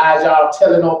 them lies y'all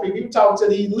telling on people. You talking to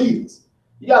these leaders.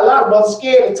 You got a lot of brothers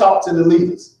scared to talk to the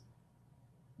leaders.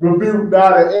 Rebuke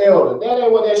not an elder. That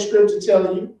ain't what that scripture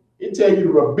telling you. It tell you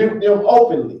to rebuke them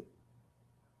openly.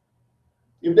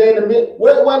 If they in the midst,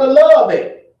 where the love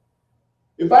at?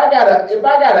 If I got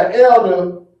an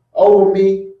elder over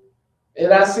me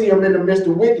and I see him in the midst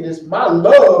of wickedness, my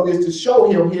love is to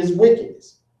show him his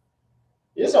wickedness.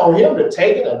 It's on him to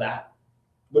take it or not.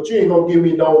 But you ain't gonna give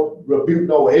me no rebuke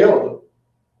no elder.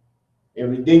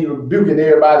 And then you're rebuking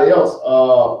everybody else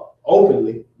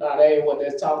openly. No, that ain't what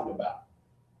that's talking about.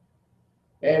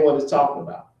 That ain't what it's talking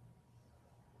about.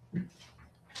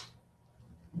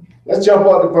 Let's jump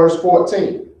up to verse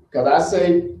 14. Because I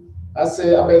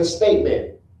made a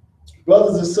statement.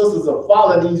 Brothers and sisters are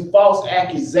following these false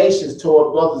accusations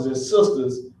toward brothers and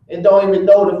sisters and don't even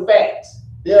know the facts.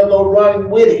 They'll go running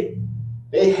with it.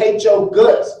 They hate your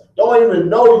guts. Don't even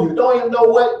know you. Don't even know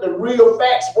what the real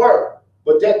facts were.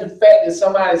 But that the fact that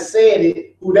somebody said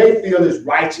it, who they feel is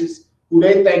righteous, who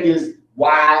they think is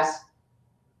wise,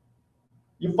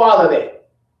 you follow that.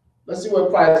 Let's see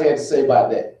what Christ had to say about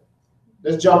that.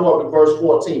 Let's jump up to verse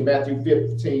 14, Matthew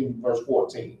 15, verse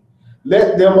 14.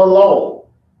 Let them alone.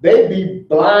 They be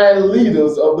blind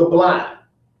leaders of the blind.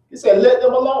 He said, let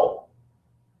them alone.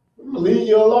 I'm going to leave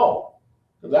you alone.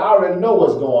 Because I already know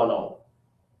what's going on.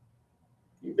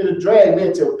 You better drag me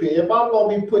into a pit. If I'm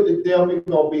going to be put to death, it's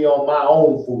going to be on my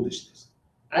own foolishness.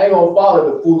 I ain't going to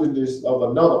follow the foolishness of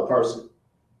another person.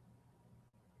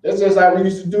 That's just like we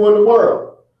used to do in the world.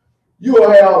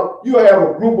 You'll have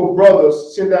a group of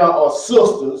brothers sitting down, or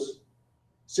sisters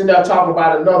sitting down talking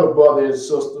about another brother and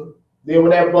sister. Then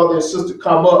when that brother and sister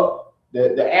come up,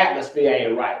 the atmosphere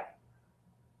ain't right.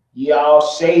 You all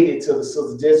shaded to the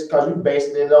sister just because you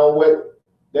basing it on what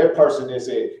that person has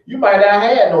said. You might not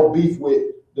have no beef with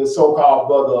the so-called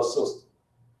brother or sister.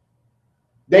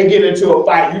 They get into a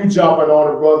fight, you jumping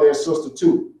on the brother and sister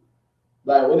too.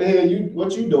 Like, what the hell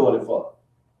what you doing it for?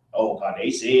 Oh, God, they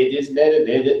said this, that, and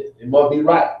that. It must be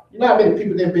right. You know how many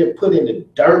people that have been put in the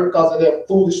dirt because of that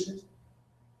foolishness?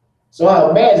 So I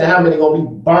imagine how many gonna be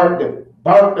burnt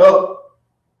up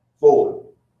for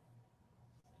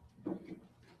it.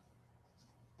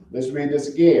 Let's read this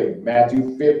again.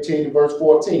 Matthew 15, verse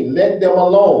 14. Let them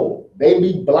alone. They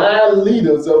be blind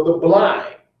leaders of the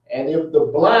blind. And if the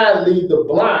blind lead the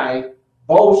blind,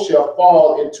 both shall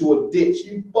fall into a ditch.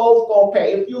 You both gonna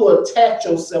pay. If you attach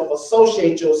yourself,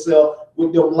 associate yourself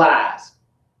with them lies.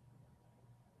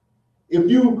 If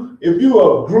you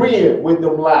agree with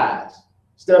them lies,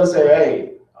 instead of saying,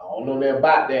 hey, I don't know nothing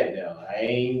about that now. I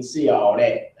ain't see all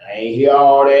that. I ain't hear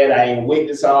all that. I ain't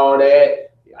witness all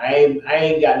that. I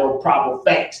ain't got no proper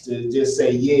facts to just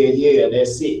say, yeah,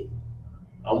 that's it.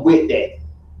 I'm with that. A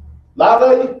lot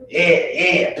of you,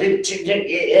 yeah,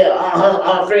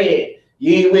 unfriend.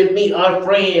 You ain't with me,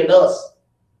 unfriend us.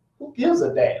 Who gives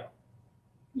a damn?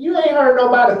 You ain't hurt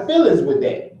nobody's feelings with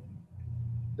that.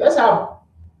 That's how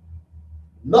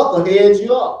knuckleheads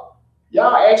you are.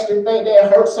 Y'all actually think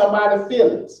that hurt somebody's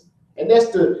feelings. And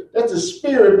that's the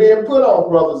spirit being put on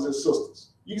brothers and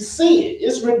sisters. You see it.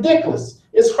 It's ridiculous.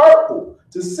 It's hurtful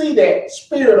to see that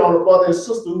spirit on a brother and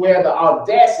sister who have the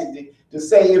audacity to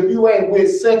say, if you ain't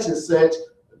with such and such,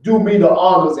 do me the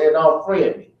honors and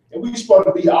unfriend me. And we supposed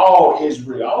to be all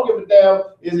Israel. I don't give a damn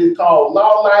if it's called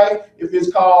law life, if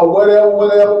it's called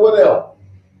whatever.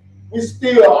 We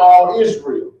still all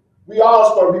Israel. We all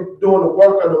supposed to be doing the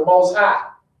work of the Most High,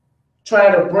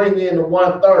 trying to bring in the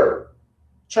 1/3,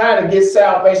 trying to get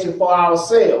salvation for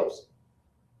ourselves.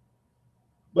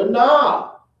 But nah,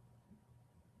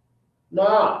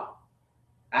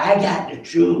 I got the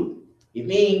truth. You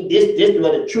mean this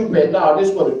where the truth is? No, this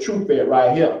is where the truth is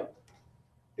right here.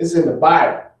 It's in the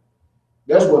Bible.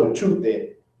 That's where the truth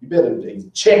is. You better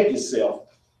check yourself.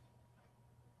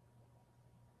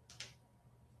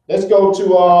 Let's go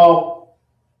to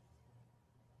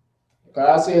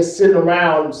I said sitting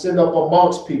up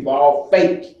amongst people, all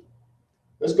fake.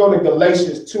 Let's go to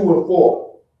Galatians 2 and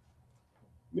 4.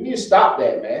 We need to stop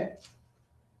that, man.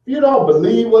 If you don't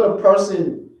believe what a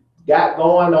person got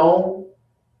going on,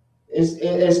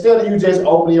 instead of you just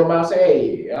opening your mouth and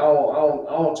say, hey, I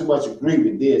don't too much agree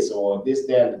with this or this,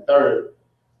 that, and the third.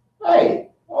 Hey,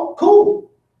 oh,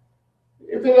 cool.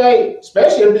 If it ain't,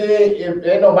 especially if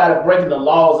ain't nobody breaking the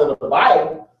laws of the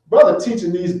Bible, brother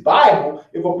teaching these Bible,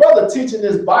 if a brother teaching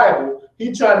this Bible,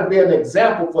 he trying to be an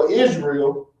example for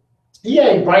Israel, he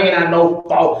ain't bringing out no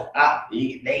fault.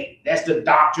 That's the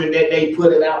doctrine that they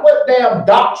putting out. What damn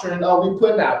doctrine are we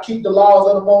putting out? Keep the laws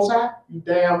of the Most High? You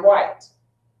damn right.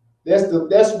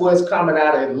 That's what's coming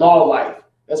out of law life.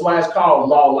 That's why it's called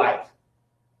law life.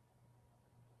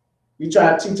 We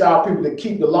try to teach our people to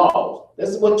keep the laws.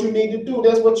 That's what you need to do.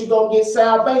 That's what you're going to get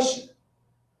salvation.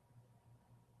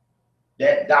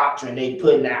 That doctrine they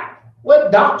putting out.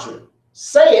 What doctrine?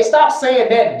 Say it. Stop saying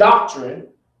that doctrine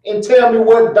and tell me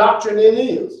what doctrine it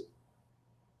is.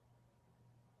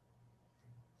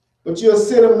 But you'll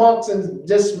sit amongst and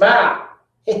just smile.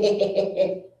 You're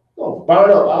going to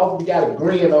burn up. I hope you got a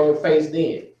grin on your face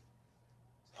then.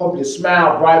 Hope you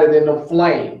smile brighter than them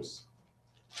flames.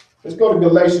 Let's go to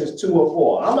Galatians 2 and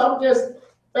 4. I'm just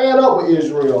fed up with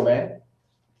Israel, man.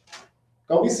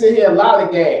 Because we sit here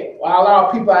lollygag while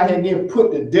our people out here getting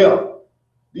put to death.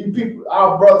 These people,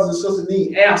 our brothers and sisters,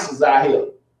 need answers out here.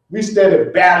 We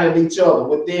started battling each other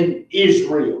within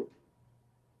Israel.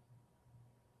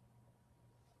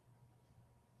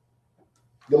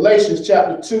 Galatians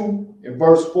chapter 2 and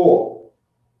verse 4.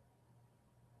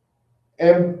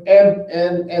 And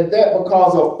that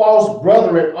because of false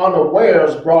brethren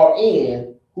unawares brought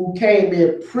in, who came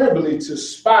in privily to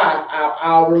spy out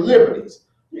our liberties.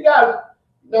 You got,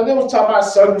 now they was talking about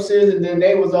circumcision, and then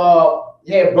they was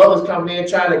had brothers come in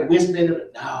trying to whisper in them,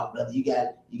 no, brother, you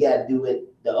got to do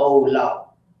it the old law.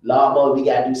 Law mode, we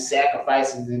got to do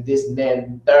sacrifices and this and that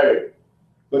and the third.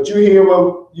 But you hear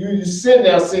what you sitting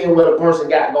there seeing what a person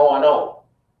got going on.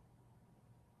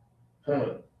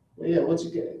 Well, yeah, what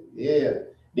you get? Yeah.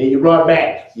 Then you run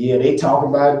back. Yeah, they talk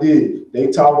about this.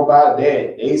 They talk about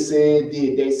that. They said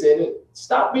this. They said it.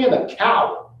 Stop being a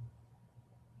coward.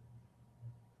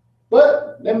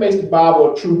 But that makes the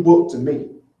Bible a true book to me.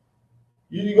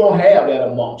 You're going to have that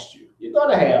amongst you. You're going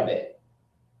to have that.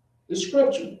 The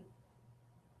scripture.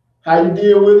 How you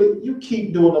deal with it? You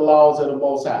keep doing the laws of the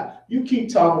Most High. You keep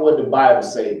talking what the Bible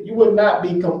says. You will not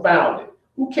be confounded.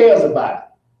 Who cares about it?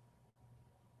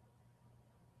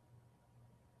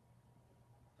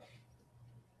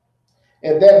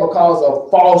 And that because of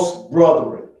false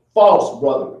brethren. False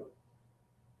brethren.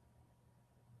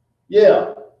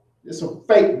 Yeah, there's some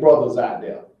fake brothers out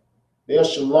there. They'll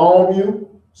shalom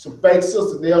you. Some fake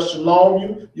sisters, they'll shalom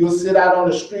you. You'll sit out on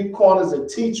the street corners and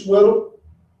teach with them.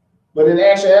 But in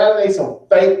actuality, they some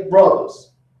fake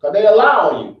brothers. Because they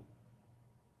allow you.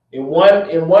 In one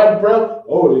breath,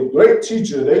 oh, the great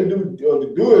teacher, they do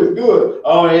the good is good.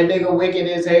 Oh, that nigga wicked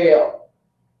as hell.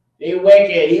 He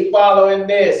wicked, he following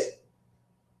this.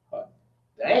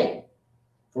 Dang,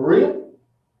 for real?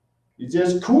 You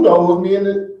just kudos me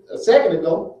a second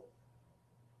ago.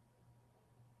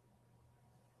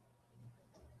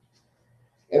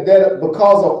 And then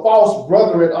because of false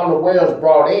brethren unawares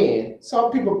brought in,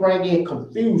 some people bring in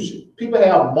confusion. People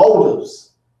have motives.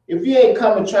 If you ain't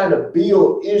coming trying to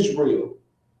build Israel,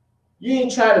 you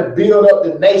ain't trying to build up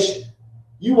the nation.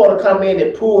 You want to come in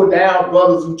and pull down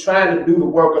brothers who trying to do the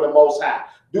work of the Most High.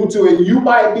 Due to it, you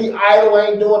might be idle,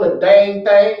 ain't doing a dang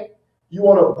thing. You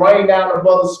want to bring down a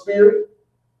brother's spirit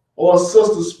or a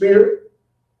sister's spirit.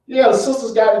 Yeah, the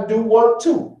sisters got to do work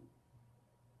too.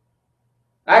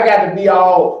 I got to be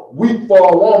all weak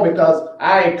for a woman because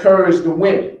I encourage the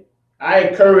women. I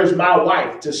encourage my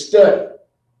wife to study.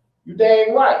 You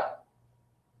dang right.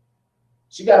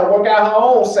 She got to work out her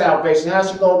own salvation. How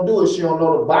she going to do it? She don't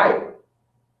know the Bible.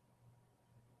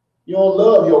 You don't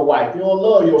love your wife. You don't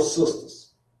love your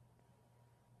sisters.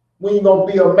 When you going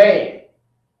to be a man?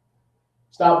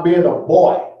 Stop being a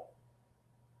boy.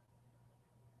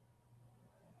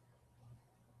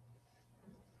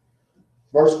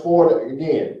 Verse 4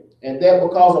 again. And that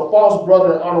because a false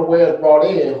brother unawares brought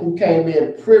in, who came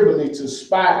in privily to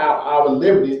spy out our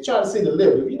liberties, trying to see the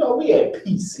liberty. You know, we had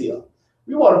peace here.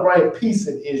 We want to bring peace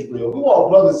in Israel. We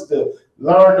want brothers to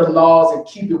learn the laws and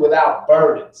keep it without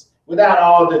burdens, without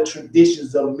all the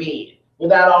traditions of men,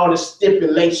 without all the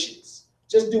stipulations.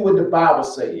 Just do what the Bible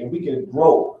says, and we can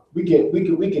grow. We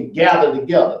can gather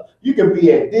together. You can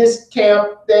be at this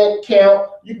camp, that camp.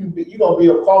 You're gonna be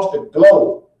across the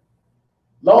globe.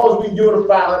 As long as we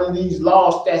unify under these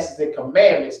laws, statutes, and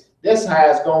commandments, that's how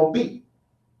it's gonna be.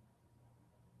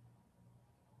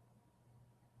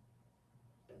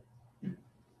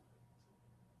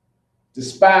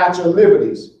 Despise your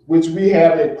liberties, which we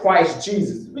have in Christ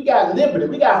Jesus. We got liberty.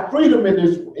 We got freedom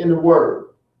in the word.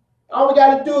 All we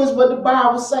got to do is what the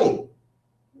Bible say.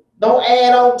 Don't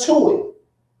add on to it.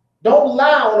 Don't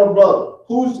lie on a brother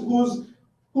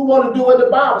who want to do what the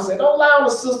Bible say. Don't lie on a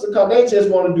sister because they just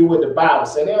want to do what the Bible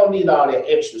say. They don't need all that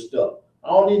extra stuff.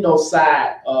 I don't need no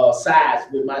sides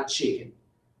with my chicken.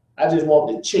 I just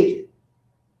want the chicken.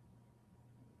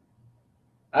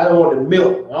 I don't want the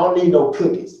milk. I don't need no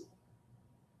cookies.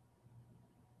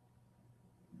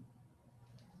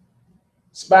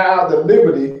 Spy out the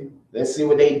liberty. Let's see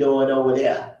what they doing over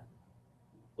there.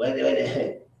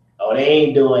 Oh, they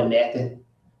ain't doing nothing.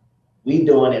 We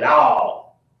doing it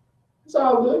all. It's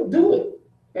all good. Do it.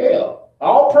 Hell,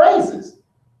 all praises.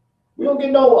 We don't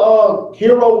get no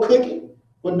hero cookie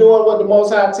for doing what the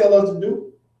Most High tell us to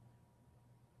do.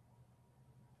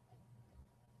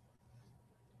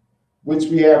 Which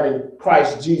we have in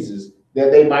Christ Jesus,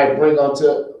 that they might bring us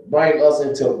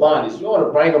into bondage. You want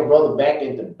to bring a brother back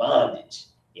into bondage.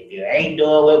 If you ain't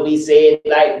doing what we said,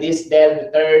 like this, that, and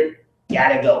the third,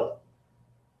 gotta go.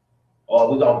 Or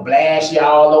we're going to blast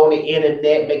y'all on the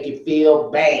internet, make you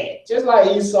feel bad. Just like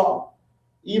Esau.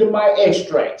 Edomite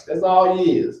extracts. That's all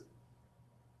he is.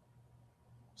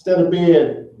 Instead of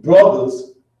being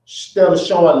brothers, instead of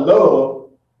showing love,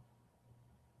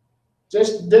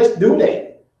 just do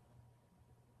that.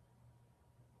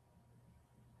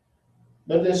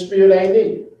 But the spirit ain't in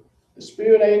you. The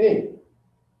spirit ain't in you.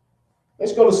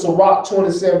 Let's go to Sirach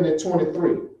 27 and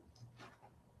 23.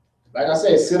 Like I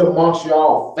said, sit amongst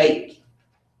y'all fake.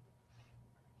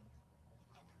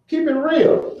 Keep it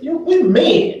real. We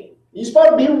men. You're supposed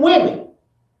to be women.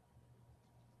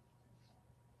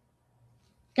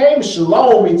 Can't even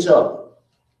shalom each other.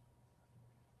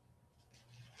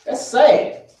 That's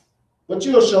sad. But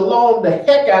you'll shalom the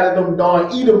heck out of them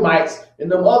darn Edomites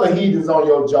and them other heathens on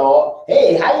your job.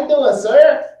 Hey, how you doing,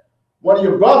 sir? One of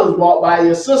your brothers walked by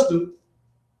your sister.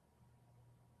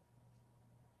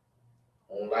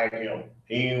 I don't like him.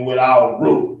 He ain't with our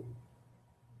group.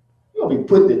 You're going to be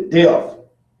put to death.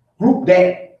 Group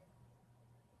that.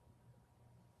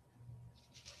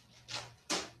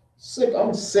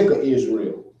 I'm sick of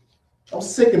Israel. I'm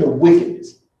sick of the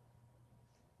wickedness.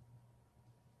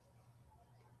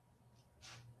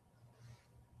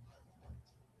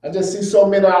 I just see so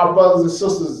many of our brothers and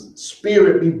sisters'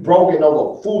 spirit be broken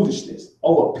over foolishness,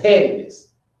 over pettiness.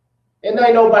 And there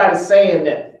ain't nobody saying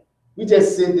nothing. We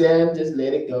just sit there and just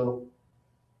let it go.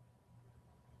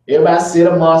 Everybody sit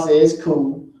amongst it, it's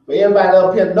cool. But everybody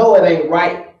up here know it ain't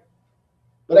right.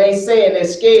 But they ain't saying they're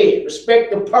scared.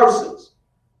 Respect the persons.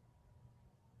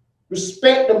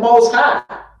 Respect the Most High.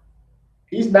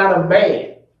 He's not a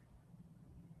man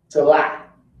to lie.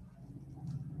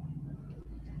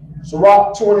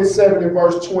 Sirach 27 and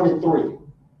verse 23.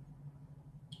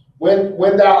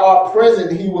 When thou art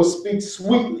present, he will speak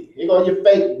sweetly. Here go your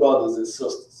fake brothers and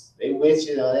sisters. They with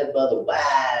you on that brother.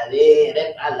 Wow,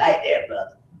 yeah, I like that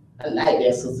brother. I like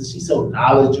that sister. She's so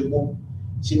knowledgeable.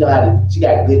 She know how to. She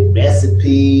got good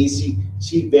recipes.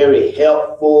 She very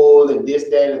helpful and this,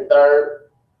 that, and the third.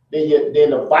 Then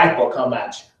the viper come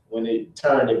at you when they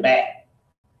turn it back.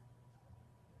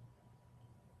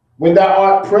 When thou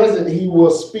art present, he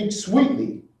will speak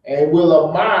sweetly and will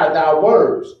admire thy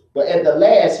words. But at the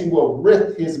last, he will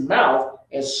rip his mouth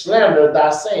and slander thy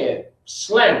saying.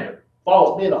 Slander,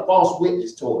 being a false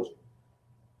witness towards you.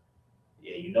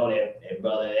 Yeah, you know that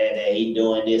brother that he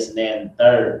doing this and that and the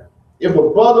third. If a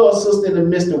brother or sister in the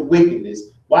midst of wickedness,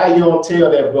 why you don't tell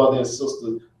that brother and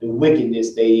sister the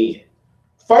wickedness they in?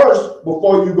 First,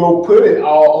 before you go put it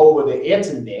all over the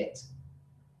internet,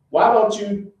 why don't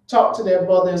you talk to that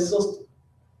brother and sister?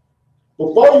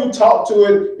 Before you talk to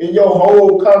it in your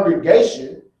whole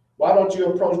congregation, why don't you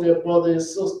approach that brother and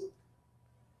sister?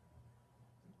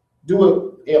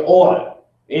 Do it in order,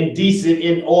 in decent,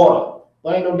 in order.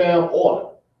 There ain't no damn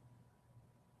order.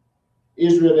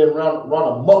 Israel didn't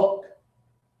run amok.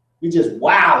 We just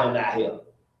wilding out here.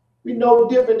 We no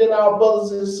different than our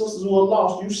brothers and sisters who are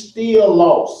lost. You still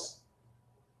lost.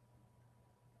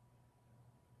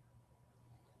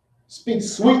 Speak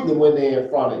sweetly when they're in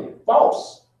front of you.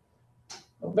 False.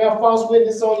 I'll bear false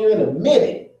witness on you in a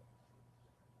minute.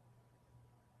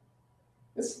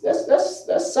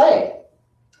 That's sad.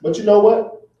 But you know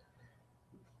what?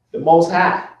 The Most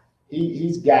High,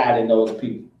 he's guiding those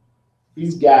people.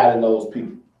 He's guiding those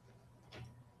people.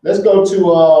 Let's go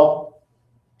to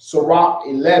Sirach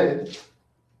 11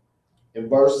 in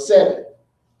verse 7.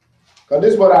 Because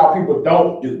this is what our people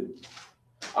don't do.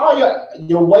 All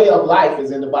your way of life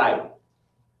is in the Bible.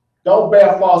 Don't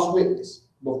bear false witness.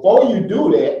 Before you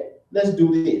do that, let's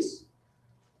do this.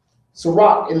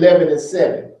 Sirach 11 and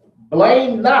 7.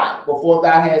 Blame not before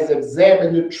thou hast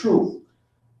examined the truth.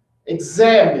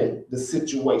 Examine the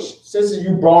situation. Since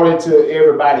you brought it to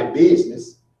everybody's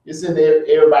business, it's in there,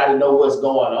 everybody know what's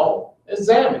going on.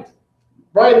 Examine it.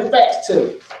 Bring the facts to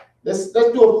me. Let's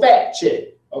do a fact check.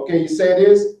 Okay, you say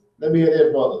this. Let me hear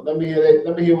that, brother. Let me hear that.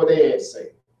 Let me hear what they had to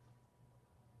say.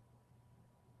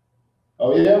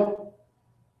 Oh yeah,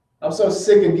 I'm so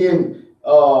sick of getting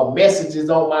messages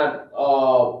on my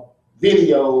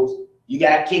videos. You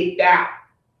got kicked out.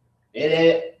 And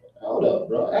then, hold up,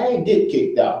 bro. I ain't get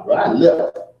kicked out, bro. I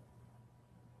left.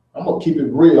 I'm gonna keep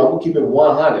it real. I'm gonna keep it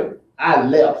 100. I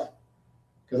left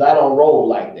because I don't roll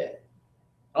like that.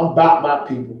 I'm about my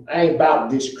people. I ain't about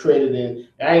discrediting.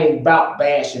 I ain't about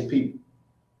bashing people.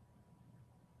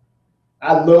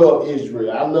 I love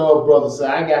Israel. I love brothers. So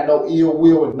I ain't got no ill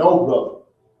will with no brother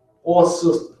or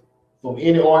sister from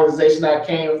any organization I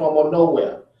came from or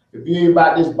nowhere. If you ain't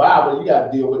about this Bible, you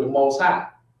got to deal with the Most High.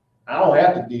 I don't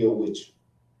have to deal with you.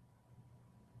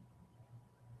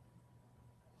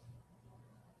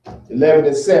 11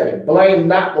 and 7. Blame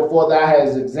not before thou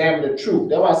hast examined the truth.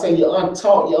 That's why I say you're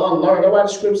untaught, you're unlearned. That's why the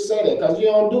scripture say that, because you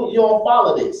don't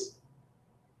follow this.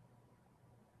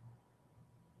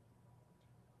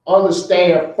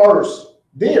 Understand first,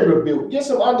 then rebuke. Get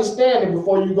some understanding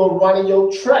before you go running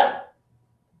your trap.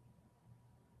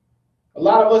 A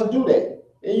lot of us do that.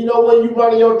 And you know when you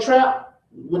running your trap,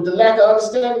 With the lack of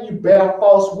understanding, you bear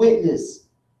false witness.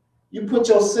 You put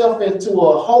yourself into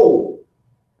a hole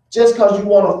just because you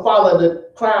want to follow the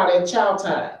crowd at chow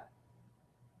time.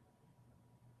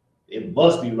 It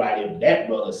must be right if that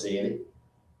brother said it.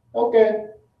 Okay.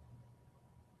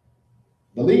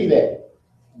 Believe that.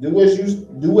 Do as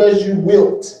you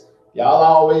wilt. Y'all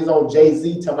always on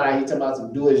Jay-Z talking about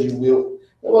some do as you wilt.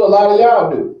 That's what a lot of y'all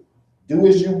do. Do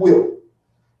as you wilt.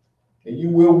 And you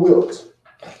will wilt.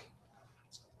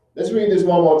 Let's read this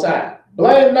one more time.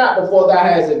 Blame not before thou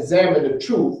hast examined the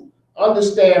truth.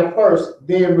 Understand first,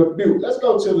 then rebuke. Let's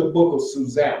go to the book of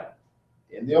Susanna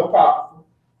in the Apocrypha.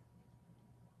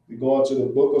 We go into the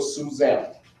book of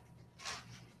Susanna.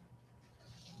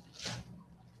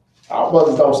 Our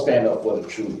brothers don't stand up for the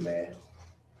truth, man.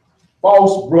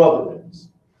 False brethren.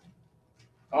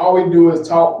 All we do is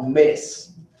talk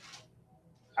mess.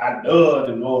 I love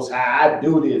the Most High. I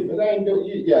do this, but I ain't do.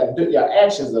 Your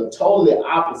actions are totally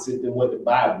opposite than what the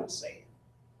Bible is saying.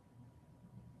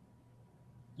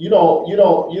 You don't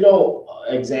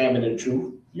examine the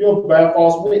truth. You're a bad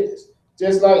false witness.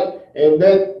 Just like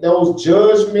those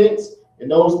judgments and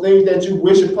those things that you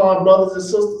wish upon brothers and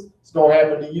sisters, it's gonna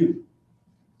happen to you.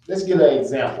 Let's get an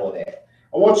example of that.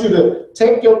 I want you to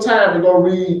take your time to go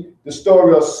read the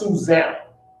story of Susanna.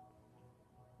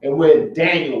 And when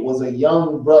Daniel was a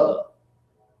young brother,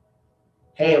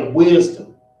 had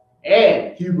wisdom,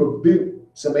 and he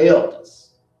rebuked some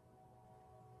elders.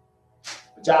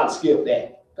 But y'all skip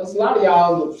that. Because a lot of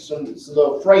y'all are some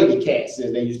little fraidy cats,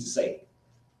 as they used to say.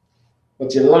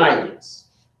 But you're lions.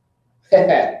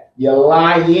 You're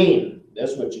lying.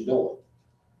 That's what you're doing.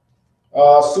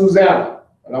 Susanna,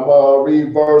 and I'm going to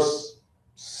read verse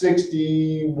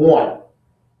 61.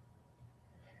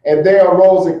 And there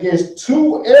arose against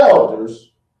 2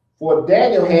 elders, for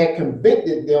Daniel had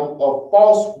convicted them of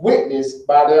false witness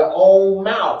by their own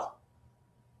mouth.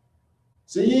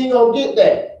 So you ain't going to get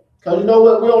that. Because you know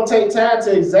what? We don't take time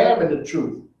to examine the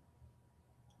truth.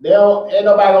 Ain't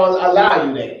nobody going to allow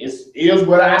you that. It is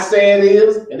what I say it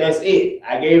is, and that's it.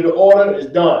 I gave the order,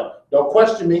 it's done. Don't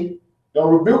question me.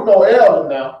 Don't rebuke no elder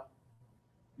now.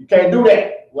 You can't do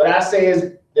that. What I say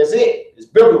is, that's it. It's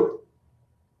biblical.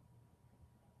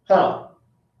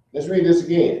 Let's read this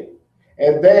again.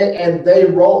 And they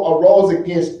arose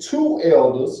against 2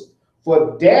 elders,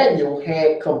 for Daniel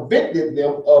had convicted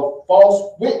them of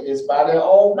false witness by their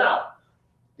own mouth.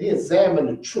 They examined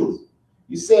the truth.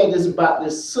 You said this about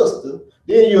this sister.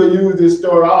 Then you'll use this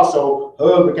story also.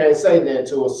 Husband can't say that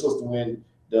to a sister when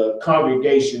the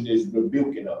congregation is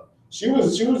rebuking her. It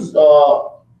was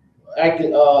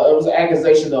an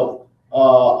accusation of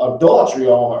adultery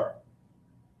on her.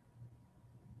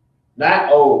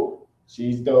 Not, oh,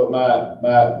 she stole my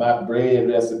bread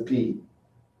recipe.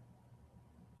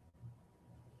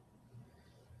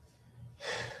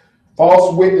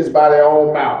 False witness by their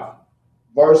own mouth.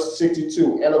 Verse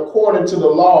 62. And according to the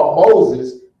law of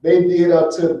Moses, they did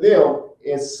unto them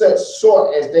in such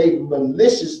sort as they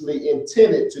maliciously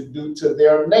intended to do to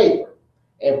their neighbor,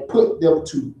 and put them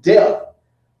to death.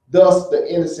 Thus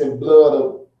the innocent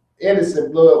blood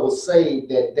was saved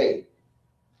that day.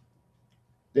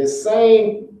 The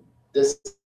same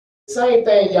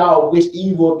thing y'all wish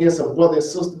evil against a brother and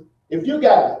sister. If you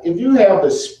have the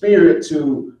spirit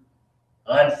to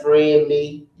unfriend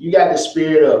me, you got the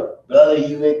spirit of, brother,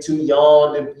 you ain't too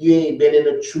young, and you ain't been in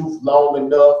the truth long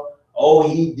enough. Oh,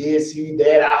 he this, he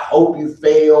that, I hope you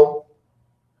fail.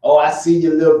 Oh, I see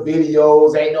your little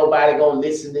videos, ain't nobody gonna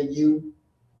listen to you.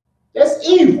 That's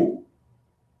evil.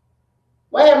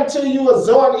 What happened to you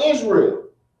exhorting Israel?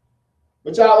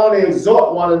 But y'all only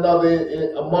exhort one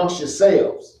another amongst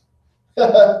yourselves.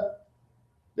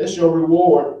 That's your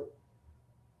reward.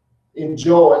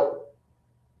 Enjoy it.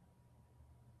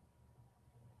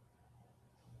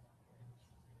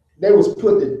 They was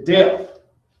put to death.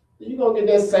 You're going to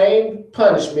get that same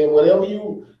punishment whenever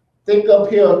you think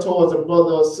up here towards a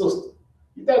brother or sister.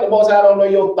 You think the Most High don't know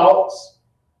your thoughts?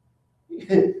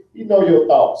 You know your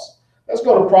thoughts. Let's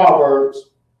go to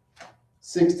Proverbs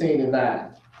 16:9.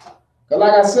 Because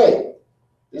like I say,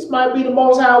 this might be the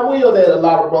Most High will that a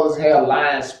lot of brothers have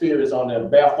lying spirits on them,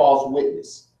 bear false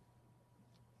witness.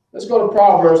 Let's go to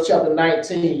Proverbs chapter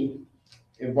 19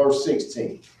 and verse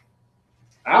 16.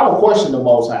 I don't question the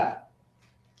Most High.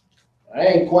 I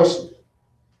ain't questioning.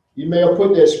 You may have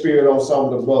put that spirit on some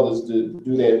of the brothers to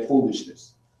do that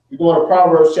foolishness. We're going to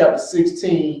Proverbs chapter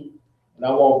 16, and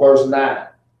I want verse 9.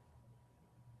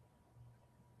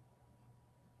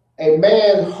 A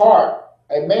man's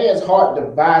heart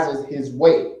devises his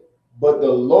way, but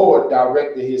the Lord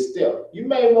directed his step. You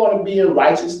may want to be in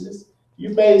righteousness. You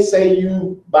may say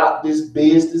you about this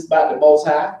business, about the Most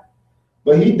High,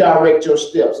 But he directs your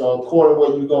steps according to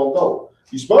where you're going to go.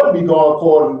 You're supposed to be going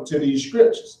according to these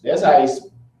scriptures. That's how it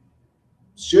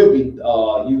should be.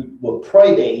 You would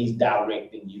pray that he's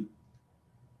directing you.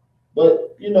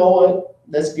 But you know what?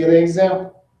 Let's get an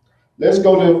example. Let's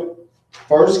go to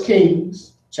 1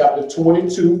 Kings chapter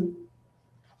 22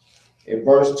 and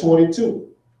verse 22.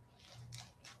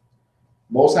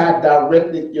 Most High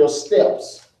directed your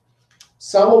steps.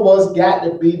 Some of us got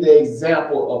to be the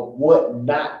example of what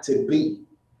not to be.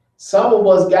 Some of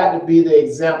us got to be the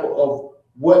example of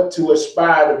what to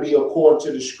aspire to be according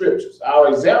to the scriptures. Our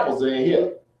examples are in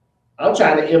here. I'm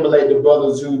trying to emulate the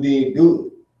brothers who did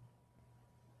good.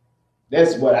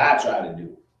 That's what I try to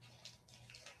do.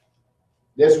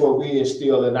 That's what we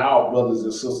instill in our brothers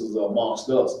and sisters amongst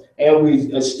us. And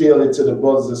we instill into the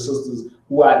brothers and sisters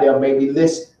who out there maybe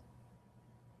listening.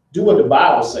 Do what the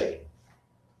Bible says.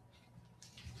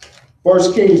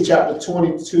 1 Kings chapter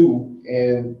 22,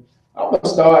 and I'm going to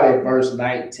start at verse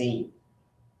 19.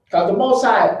 Because the Most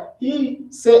High, he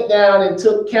sat down and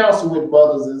took counsel with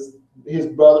brothers, his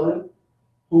brethren,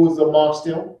 who was amongst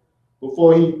him,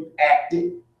 before he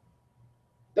acted.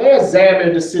 They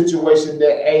examined the situation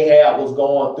that Ahab was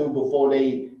going through before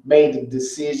they made the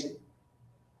decision.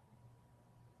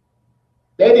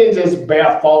 They didn't just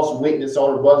bear false witness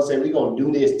on the brother and say, we're going to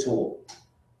do this to him.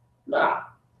 Nah.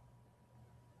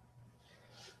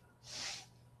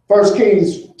 1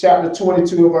 Kings chapter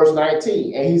 22 and verse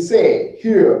 19. And he said,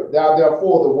 hear thou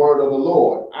therefore the word of the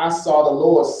Lord. I saw the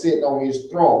Lord sitting on his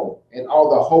throne, and all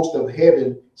the host of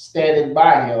heaven standing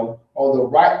by him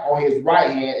on his right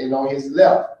hand and on his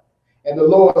left. And the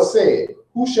Lord said,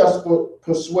 who shall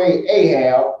persuade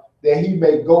Ahab that he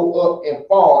may go up and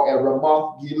fall at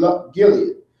Ramoth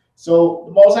Gilead? So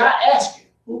the Most High asked him,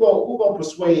 who gonna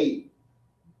persuade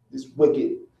this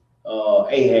wicked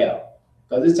Ahab?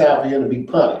 Because it's time for him to be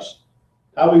punished.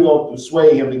 How are we going to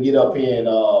persuade him to get up here and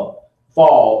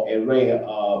fall at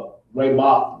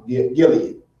Ramoth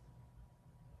Gilead?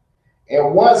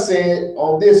 And one said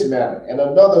on this matter, and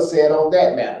another said on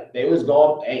that matter. They was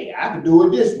going, hey, I can do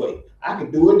it this way. I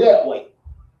can do it that way.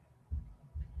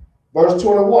 Verse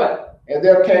 21, and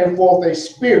there came forth a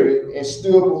spirit and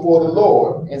stood before the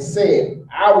Lord and said,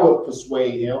 I will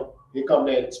persuade him. Here come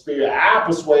that spirit. I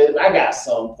persuade him. I got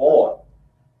something for him.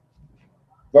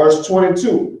 Verse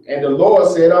 22, and the Lord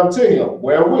said unto him,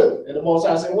 wherewith? And the Most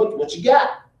High said, what you got?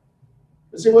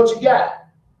 Let's see what you got.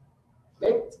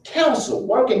 They counsel,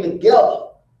 working together.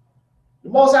 The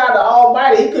Most High, the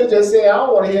Almighty, he could just say, I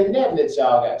don't want to hear nothing that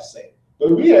y'all got to say.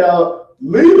 But we have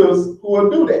leaders who will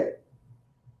do that.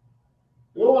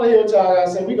 We don't want to hear what y'all got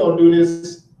to say. We're going to do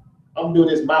this. I'm going to do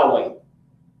this my way.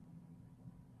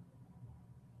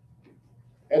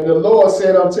 And the Lord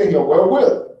said unto him,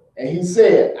 wherewith? And he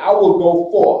said, I will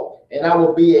go forth, and I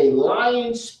will be a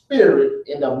lying spirit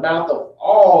in the mouth of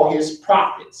all his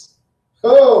prophets.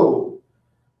 Oh,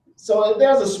 so if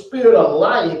there's a spirit of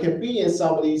lying, it can be in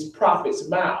some of these prophets'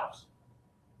 mouths,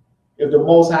 if the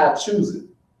Most High chooses.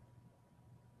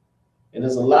 And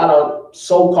there's a lot of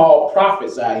so-called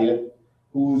prophets out here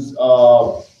who's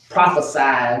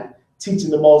prophesying,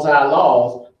 teaching the Most High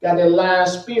laws, got that lying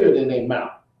spirit in their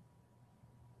mouth.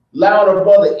 Allowing a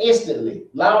brother instantly,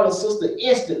 allowing a sister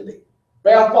instantly,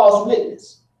 bear false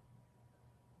witness.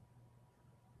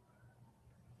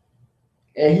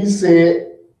 And he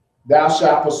said, thou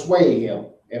shalt persuade him,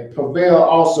 and prevail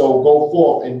also, go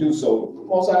forth and do so. The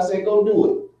Most High said, go do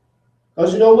it.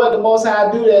 Because you know what? The Most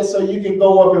High do that so you can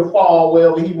go up and fall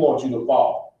wherever he wants you to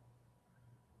fall.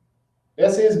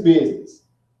 That's his business.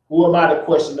 Who am I to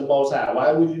question the Most High?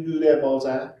 Why would you do that, Most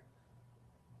High?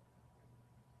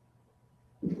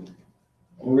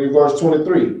 We'll read verse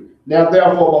 23. Now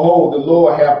therefore, behold, the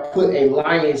Lord hath put a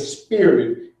lying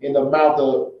spirit in the mouth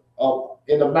of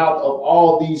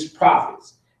all these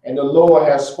prophets, and the Lord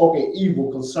has spoken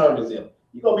evil concerning them.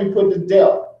 You're gonna be put to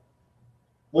death.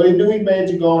 What he do? He made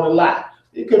you go on a lie.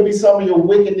 It could be some of your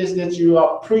wickedness that you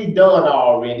are pre-done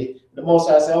already. The Most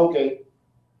High said, okay,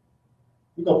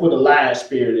 we're gonna put a lying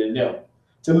spirit in them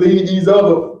to lead these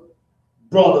other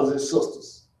brothers and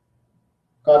sisters.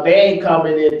 Because they ain't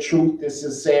coming in truth and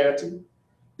sincerity.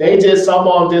 They just, some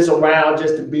of them just around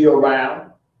just to be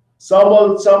around. Some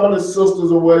of the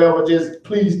sisters or whatever just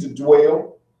pleased to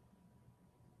dwell.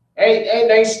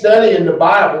 Ain't studying the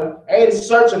Bible. Ain't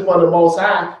searching for the Most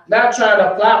High. Not trying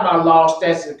to apply my law,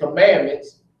 statutes, and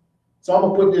commandments. So I'm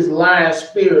going to put this lying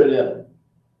spirit in them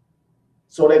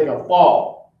so they can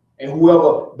fall. And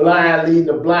whoever blind leading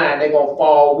the blind, they're going to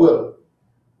fall with them.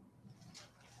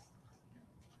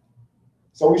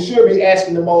 So we should be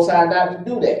asking the Most High not to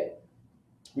do that.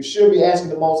 We should be asking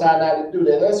the Most High not to do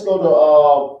that. Let's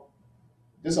go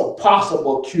to This is a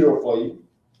possible cure for you.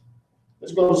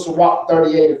 Let's go to Sirach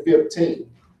 38 and 15.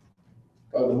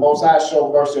 Because the Most High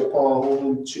show mercy upon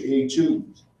whom he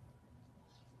chooses.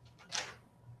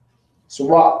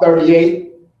 Sirach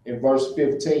 38 and verse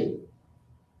 15.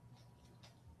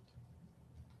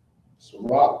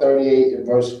 Sirach 38 and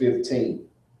verse 15.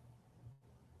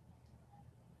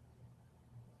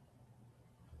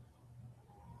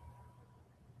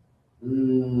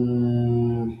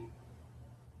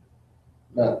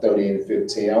 Not 38 and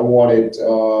 15. I wanted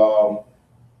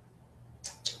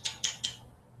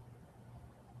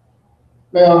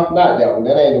no, not that one.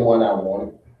 That ain't the one I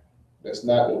wanted. That's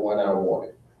not the one I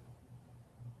wanted.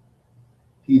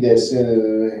 He that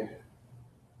sinned.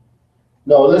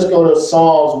 No, let's go to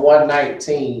Psalms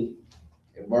 119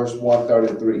 and verse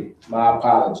 133. My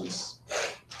apologies.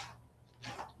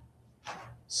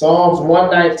 Psalms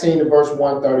 119 and verse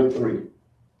 133.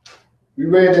 We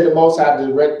read that the Most High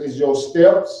directed your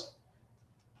steps.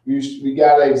 We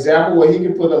got an example where he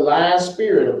can put a lion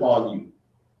spirit upon you.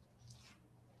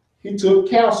 He took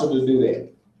counsel to do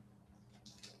that.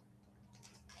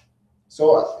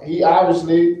 So he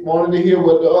obviously wanted to hear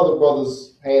what the other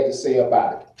brothers had to say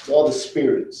about it, the other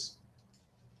spirits.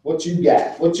 What you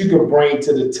got, what you can bring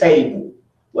to the table.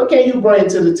 What can you bring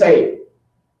to the table?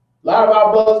 A lot of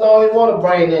our brothers don't even want to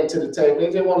bring that to the table.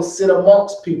 They just want to sit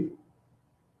amongst people.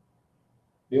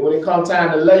 Then when it comes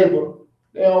time to labor,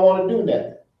 they don't want to do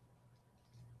nothing.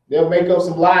 They'll make up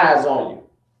some lies on you.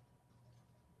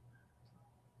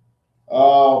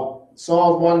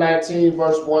 Psalms 119,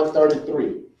 verse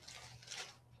 133.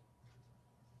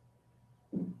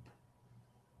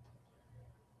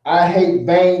 I hate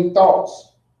vain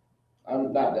thoughts.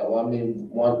 I'm not that one. I mean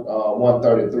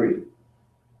 133.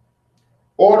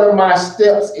 Order my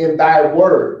steps in thy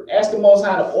word. Ask the Most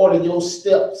High to order your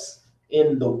steps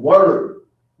in the word,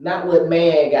 not what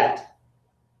man got.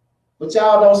 But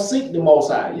y'all don't seek the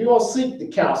Most High. You don't seek the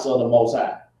counsel of the Most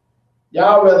High.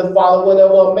 Y'all rather follow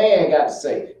whatever a man got to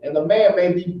say. And the man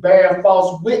may be bearing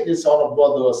false witness on a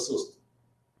brother or sister.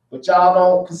 But y'all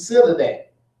don't consider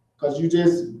that. Because you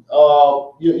just,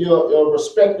 you're a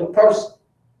respected person.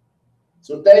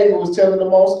 So David was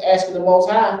asking the Most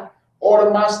High,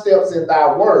 order my steps in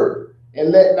thy word,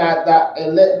 and let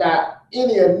not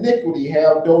any iniquity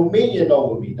have dominion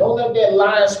over me. Don't let that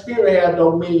lying spirit have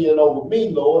dominion over me,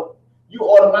 Lord. You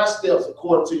order my steps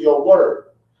according to your word.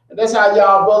 And that's how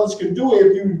y'all brothers can do it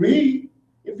if you read,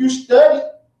 if you study.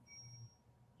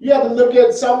 You have to look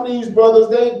at some of these brothers,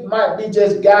 they might be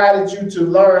just guided you to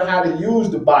learn how to use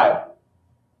the Bible.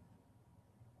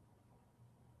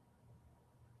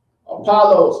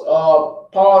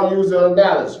 Paul used an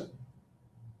analogy.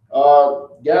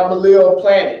 Gamaliel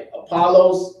planted,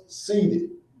 Apollos seeded.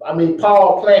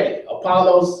 Paul planted,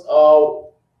 Apollos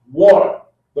watered,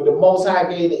 but the Most High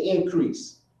gave the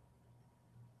increase.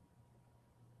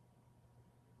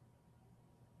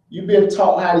 You've been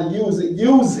taught how to use it.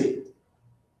 Use it.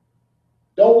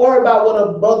 Don't worry about what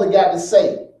a brother got to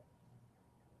say.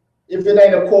 If it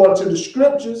ain't according to the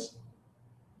scriptures,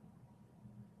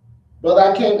 brother,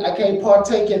 I can't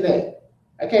partake in that.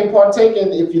 I can't partake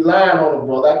in if you're lying on a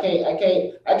brother. I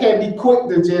can't be quick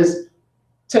to just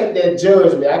take that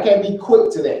judgment. I can't be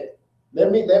quick to that.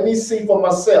 Let me see for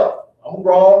myself. I'm a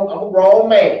grown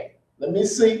man. Let me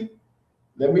see.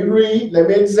 Let me read. Let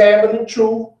me examine the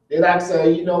truth. Then I can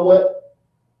say, you know what?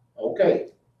 Okay.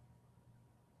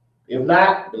 If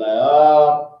not, be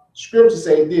like, scripture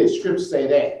say this, scripture say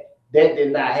that. That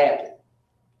did not happen.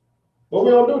 But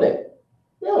we don't do that.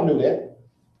 We don't do that.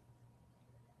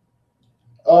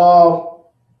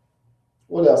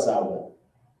 What else I want?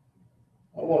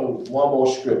 I want one more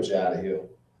scripture out of here,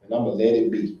 and I'm going to let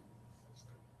it be.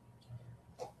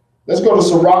 Let's go to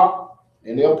Sirach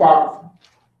and the Apocrypha.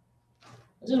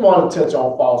 I just want to touch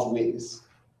on false witness.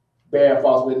 Bear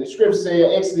false witness. Scripture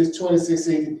says, Exodus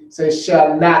 26 says,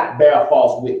 shall not bear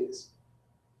false witness.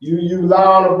 You lie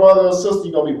on a brother or sister,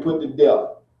 you're going to be put to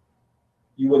death.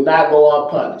 You will not go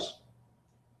unpunished.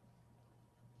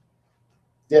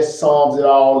 That sums it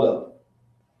all up.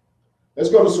 Let's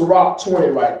go to Sirach 20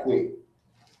 right quick.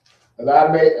 I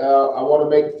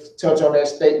want to touch on that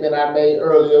statement I made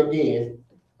earlier again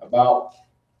about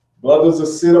brothers that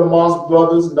sit amongst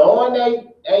brothers knowing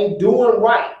they ain't doing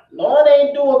right, knowing they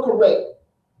ain't doing correct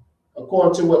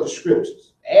according to what the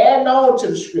scriptures. Add on to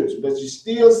the scriptures, but you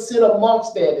still sit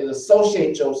amongst that and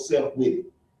associate yourself with it.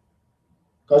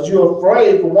 Because you're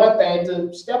afraid, for one thing,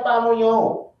 to step out on your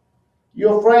own.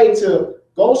 You're afraid to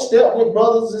go step with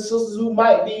brothers and sisters who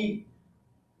might be,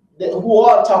 who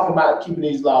are talking about keeping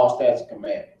these laws, statutes, and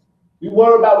commandments. We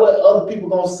worry about what other people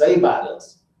gonna say about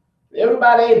us.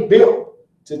 Everybody ain't built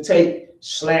to take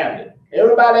slander.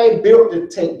 Everybody ain't built to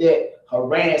take that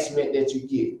harassment that you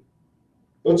get.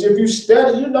 But if you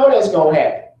study, you know that's gonna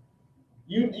happen.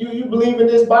 You believe in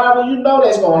this Bible, you know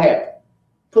that's gonna happen.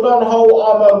 Put on the whole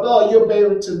armor of God, you'll be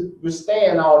able to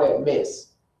withstand all that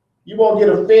mess. You won't get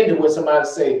offended when somebody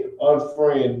say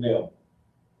unfriend them.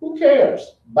 Who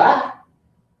cares? Bye.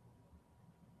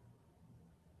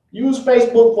 Use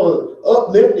Facebook for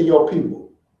uplifting your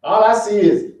people. All I see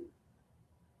is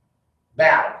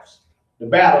battles, the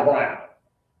battleground.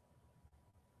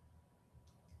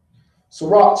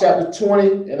 Sirach chapter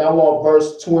 20, and I want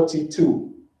verse 22.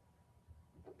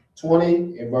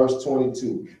 20 and verse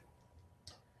 22.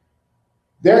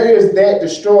 There is that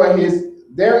destroy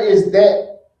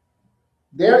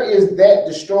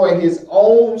his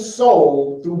own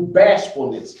soul through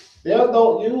bashfulness. There's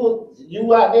no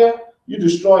you out there, you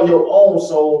destroy your own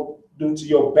soul due to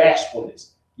your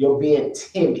bashfulness. You're being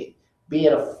timid,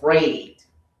 being afraid.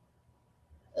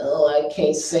 Oh, I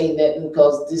can't say that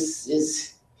because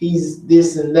he's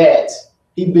this and that.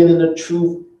 He been in the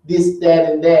truth, this,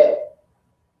 that, and that.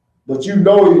 But you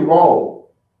know he's wrong.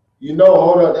 You know,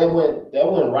 hold on, that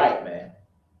went right, man.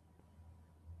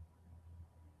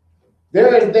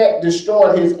 There is that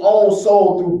destroyed his own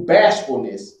soul through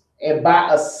bashfulness, and by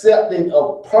accepting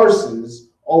of persons,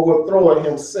 overthrowing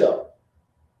himself.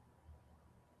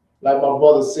 Like my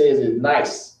brother says, it's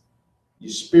nice.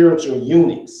 You're spiritual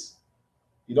eunuchs.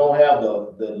 You don't have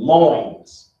the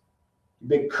loins. You've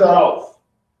been cut off.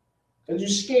 Because you're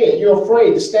scared. You're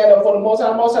afraid to stand up for the Most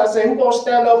High. Most High say, who's going to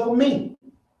stand up for me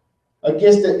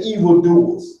against the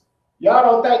evildoers? Y'all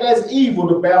don't think that's evil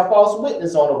to bear false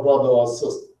witness on a brother or a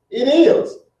sister. It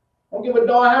is. Don't give a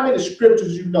darn how many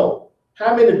scriptures you know,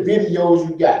 how many videos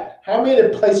you got, how many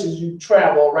places you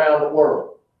travel around the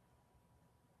world.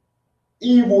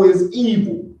 Evil is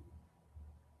evil.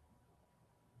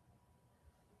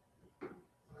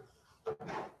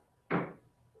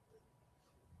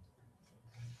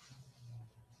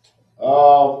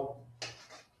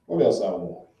 What else I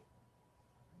want?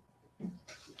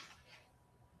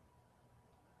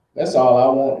 That's all I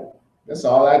want. That's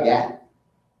all I got.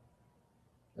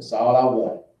 That's all I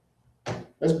want.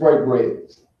 Let's break bread.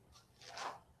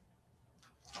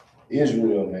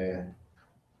 Israel, man.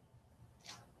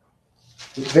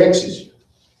 It vexes you.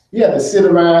 You have to sit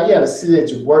around, you have to sit at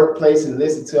your workplace and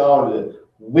listen to all the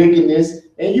wickedness.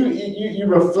 And you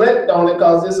reflect on it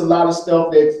because there's a lot of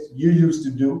stuff that you used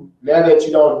to do. Now that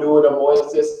you don't do it no more,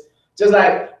 it's just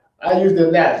like I use the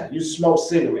analogy. You smoke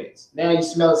cigarettes. Now you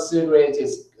smell cigarettes,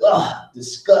 it's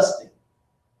disgusting.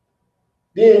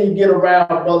 Then you get around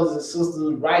brothers and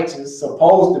sisters righteous,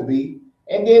 supposed to be,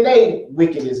 and then they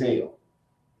wicked as hell.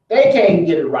 They can't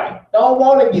get it right. Don't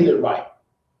want to get it right.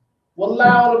 Will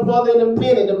allow the brother in a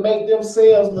minute to make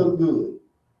themselves look good.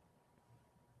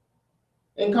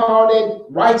 And call that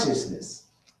righteousness.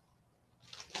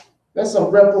 That's a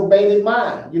reprobated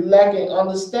mind. You're lacking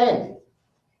understanding.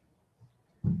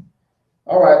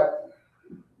 All right,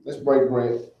 let's break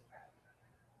bread.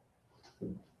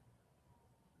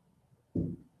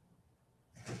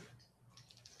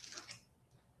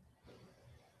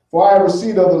 For I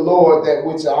received of the Lord that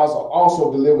which I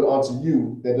also delivered unto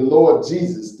you, that the Lord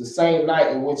Jesus, the same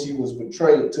night in which he was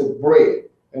betrayed, took bread.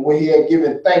 And when he had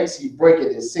given thanks, he brake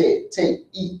it and said, take,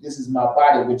 eat, this is my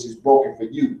body which is broken for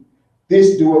you.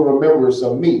 This do in remembrance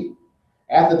of me.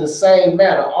 After the same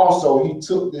manner also he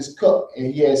took this cup,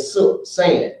 and he had supped,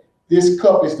 saying, this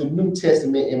cup is the New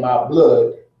Testament in my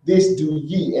blood. This do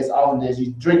ye as often as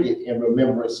ye drink it in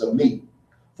remembrance of me.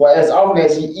 For as often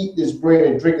as ye eat this bread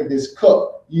and drink of this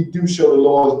cup, ye do show the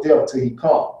Lord's death till he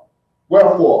come.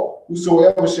 Wherefore,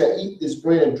 whosoever shall eat this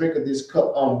bread and drink of this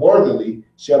cup unworthily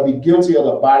shall be guilty of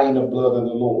the body and the blood of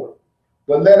the Lord.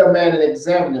 But let a man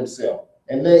examine himself,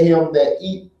 and let him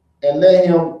eat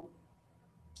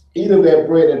of that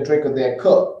bread and drink of that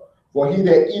cup. For he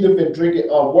that eateth and drinketh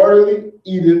unworthily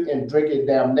eateth and drinketh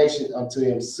damnation unto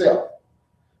himself,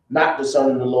 not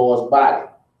discerning the Lord's body.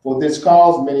 For this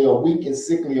cause many are weak and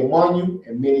sickly among you,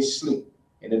 and many sleep.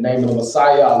 In the name of the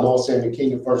Messiah, our Lord, Savior,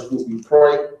 King, and first fruit, we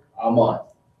pray. Amen.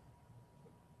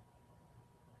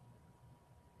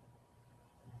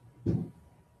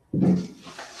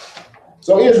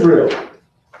 So Israel,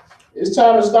 it's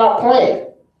time to stop playing.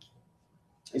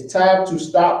 It's time to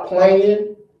stop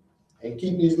playing and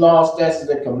keep these laws, statutes,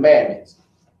 and commandments.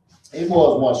 It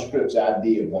was one scripture I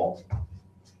did want.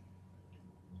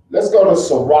 Let's go to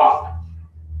Sirach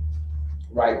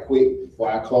right quick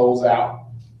before I close out.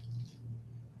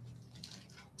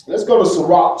 Let's go to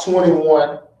Sirach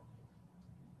 21,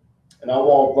 and I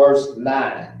want verse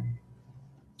 9.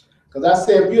 Because I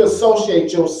said if you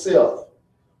associate yourself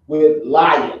with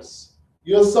liars,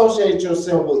 You associate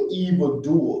yourself with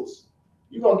evildoers,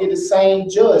 you're going to get the same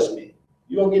judgment.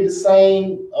 You're going to get the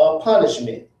same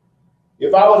punishment.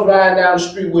 If I was riding down the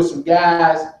street with some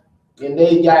guys and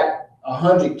they got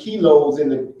 100 kilos in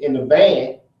the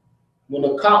van, when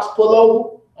the cops pull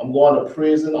over, I'm going to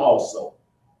prison also.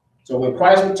 So when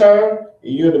Christ returns,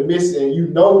 and you're in the midst and you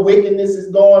know wickedness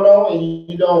is going on,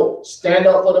 and you don't stand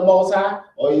up for the Most High,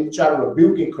 or you try to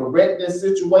rebuke and correct that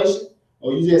situation,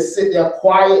 or you just sit there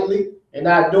quietly and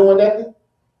not doing nothing,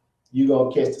 you're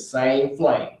going to catch the same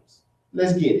flames.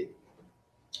 Let's get it.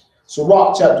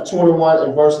 Sirach chapter 21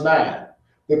 and verse 9.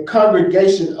 The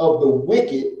congregation of the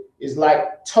wicked is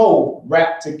like tow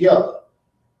wrapped together.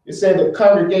 It said the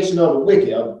congregation of the wicked,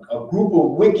 a group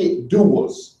of wicked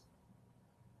doers.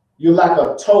 You're like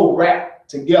a tow wrapped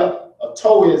together. A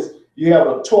tow is, you have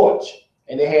a torch,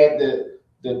 and they had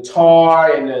the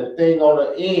tar and the thing on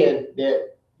the end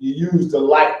that you use to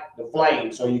light the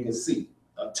flame so you can see.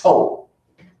 A tow.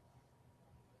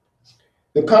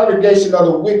 The congregation of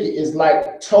the wicked is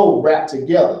like tow wrapped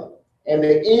together, and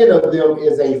the end of them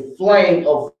is a flame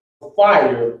of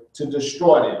fire to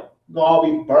destroy them. They'll all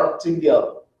be burnt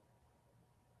together.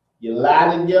 You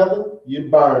lie together, you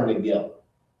burn together.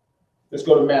 Let's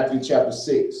go to Matthew chapter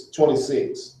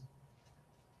 26.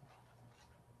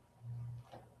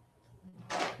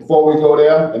 Before we go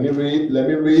there, let me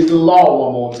read the law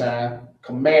one more time.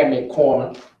 Commandment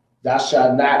corner. Thou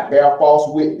shalt not bear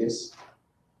false witness.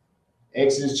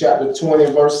 Exodus chapter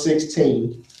 20, verse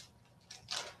 16.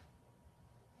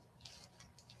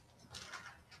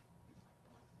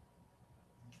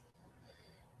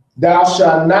 Thou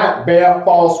shalt not bear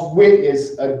false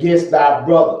witness against thy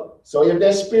brother. So if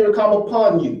that spirit come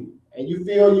upon you and you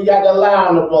feel you got to lie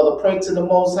on a brother, pray to the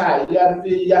Most High. You got to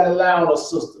feel you got to lie on a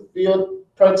sister.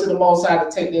 Pray to the Most High to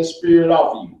take that spirit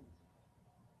off of you.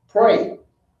 Pray.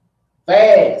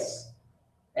 Fast.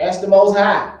 Ask the Most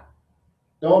High.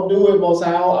 Don't do it, Most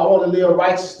High. I want to live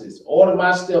righteousness. Order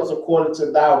my steps according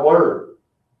to thy word.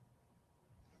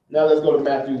 Now let's go to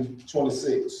Matthew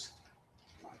 26.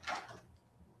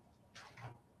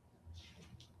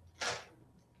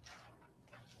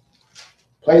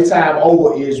 Playtime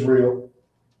over, Israel.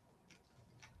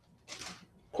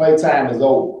 Playtime is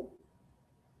over.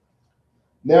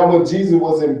 Now when Jesus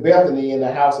was in Bethany in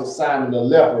the house of Simon the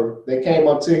leper, there came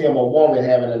unto him a woman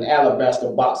having an alabaster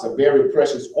box of very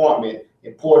precious ointment,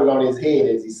 and poured it on his head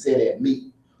as he sat at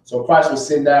meat. So Christ was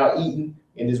sitting down eating,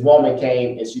 and this woman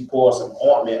came and she poured some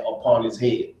ointment upon his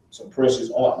head, some precious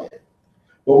ointment.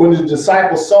 But when the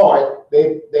disciples saw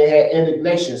it, they had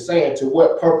indignation, saying, to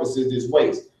what purpose is this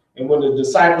waste? And when the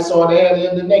disciples saw they had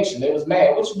indignation, they was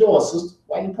mad. What you doing, sister?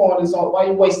 Why you pouring this on? Why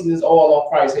you wasting this oil on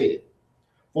Christ's head?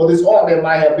 For this ointment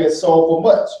might have been sold for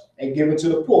much and given to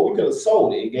the poor. We could have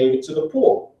sold it and gave it to the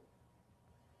poor.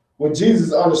 When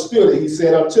Jesus understood it, he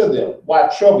said unto them,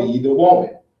 why trouble ye the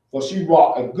woman? For she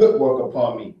wrought a good work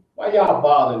upon me. Why y'all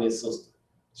bothering this sister?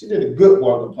 She did a good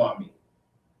work upon me.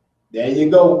 There you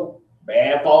go.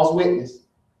 Bad false witness.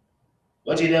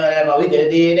 What you doing, Emma? We could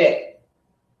have did that.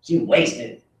 She wasted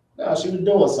it. No, she was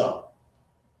doing something.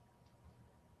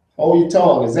 Hold your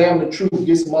tongue. Examine the truth.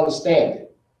 Get some understanding.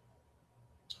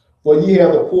 For ye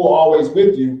have the poor always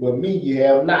with you, but me ye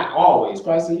have not always.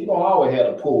 Christ said, you're going to always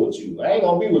have the poor with you. I ain't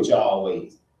going to be with y'all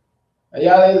always. And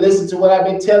y'all ain't listen to what I've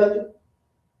been telling you.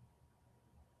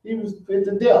 He was put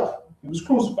to death. He was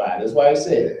crucified. That's why he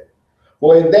said it.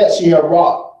 For in that she have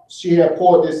wrought, she have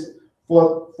poured this,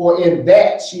 for in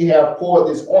that she have poured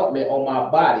this ointment on my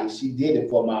body. She did it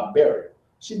for my burial.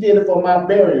 She did it for my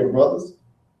burial, brothers.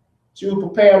 She was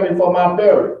preparing me for my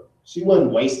burial. She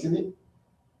wasn't wasting it.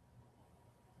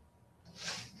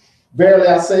 Verily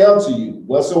I say unto you,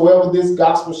 whatsoever this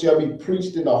gospel shall be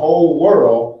preached in the whole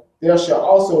world, there shall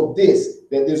also this,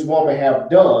 that this woman have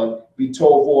done, be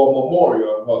told for a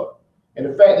memorial of her. And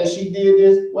the fact that she did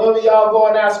this, wherever y'all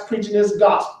going out preaching this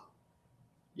gospel,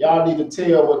 y'all need to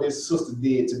tell what this sister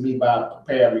did to me by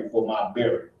preparing me for my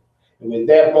burial. And with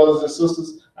that, brothers and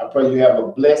sisters, I pray you have a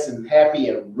blessed and happy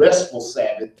and restful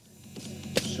Sabbath.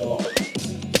 Shalom.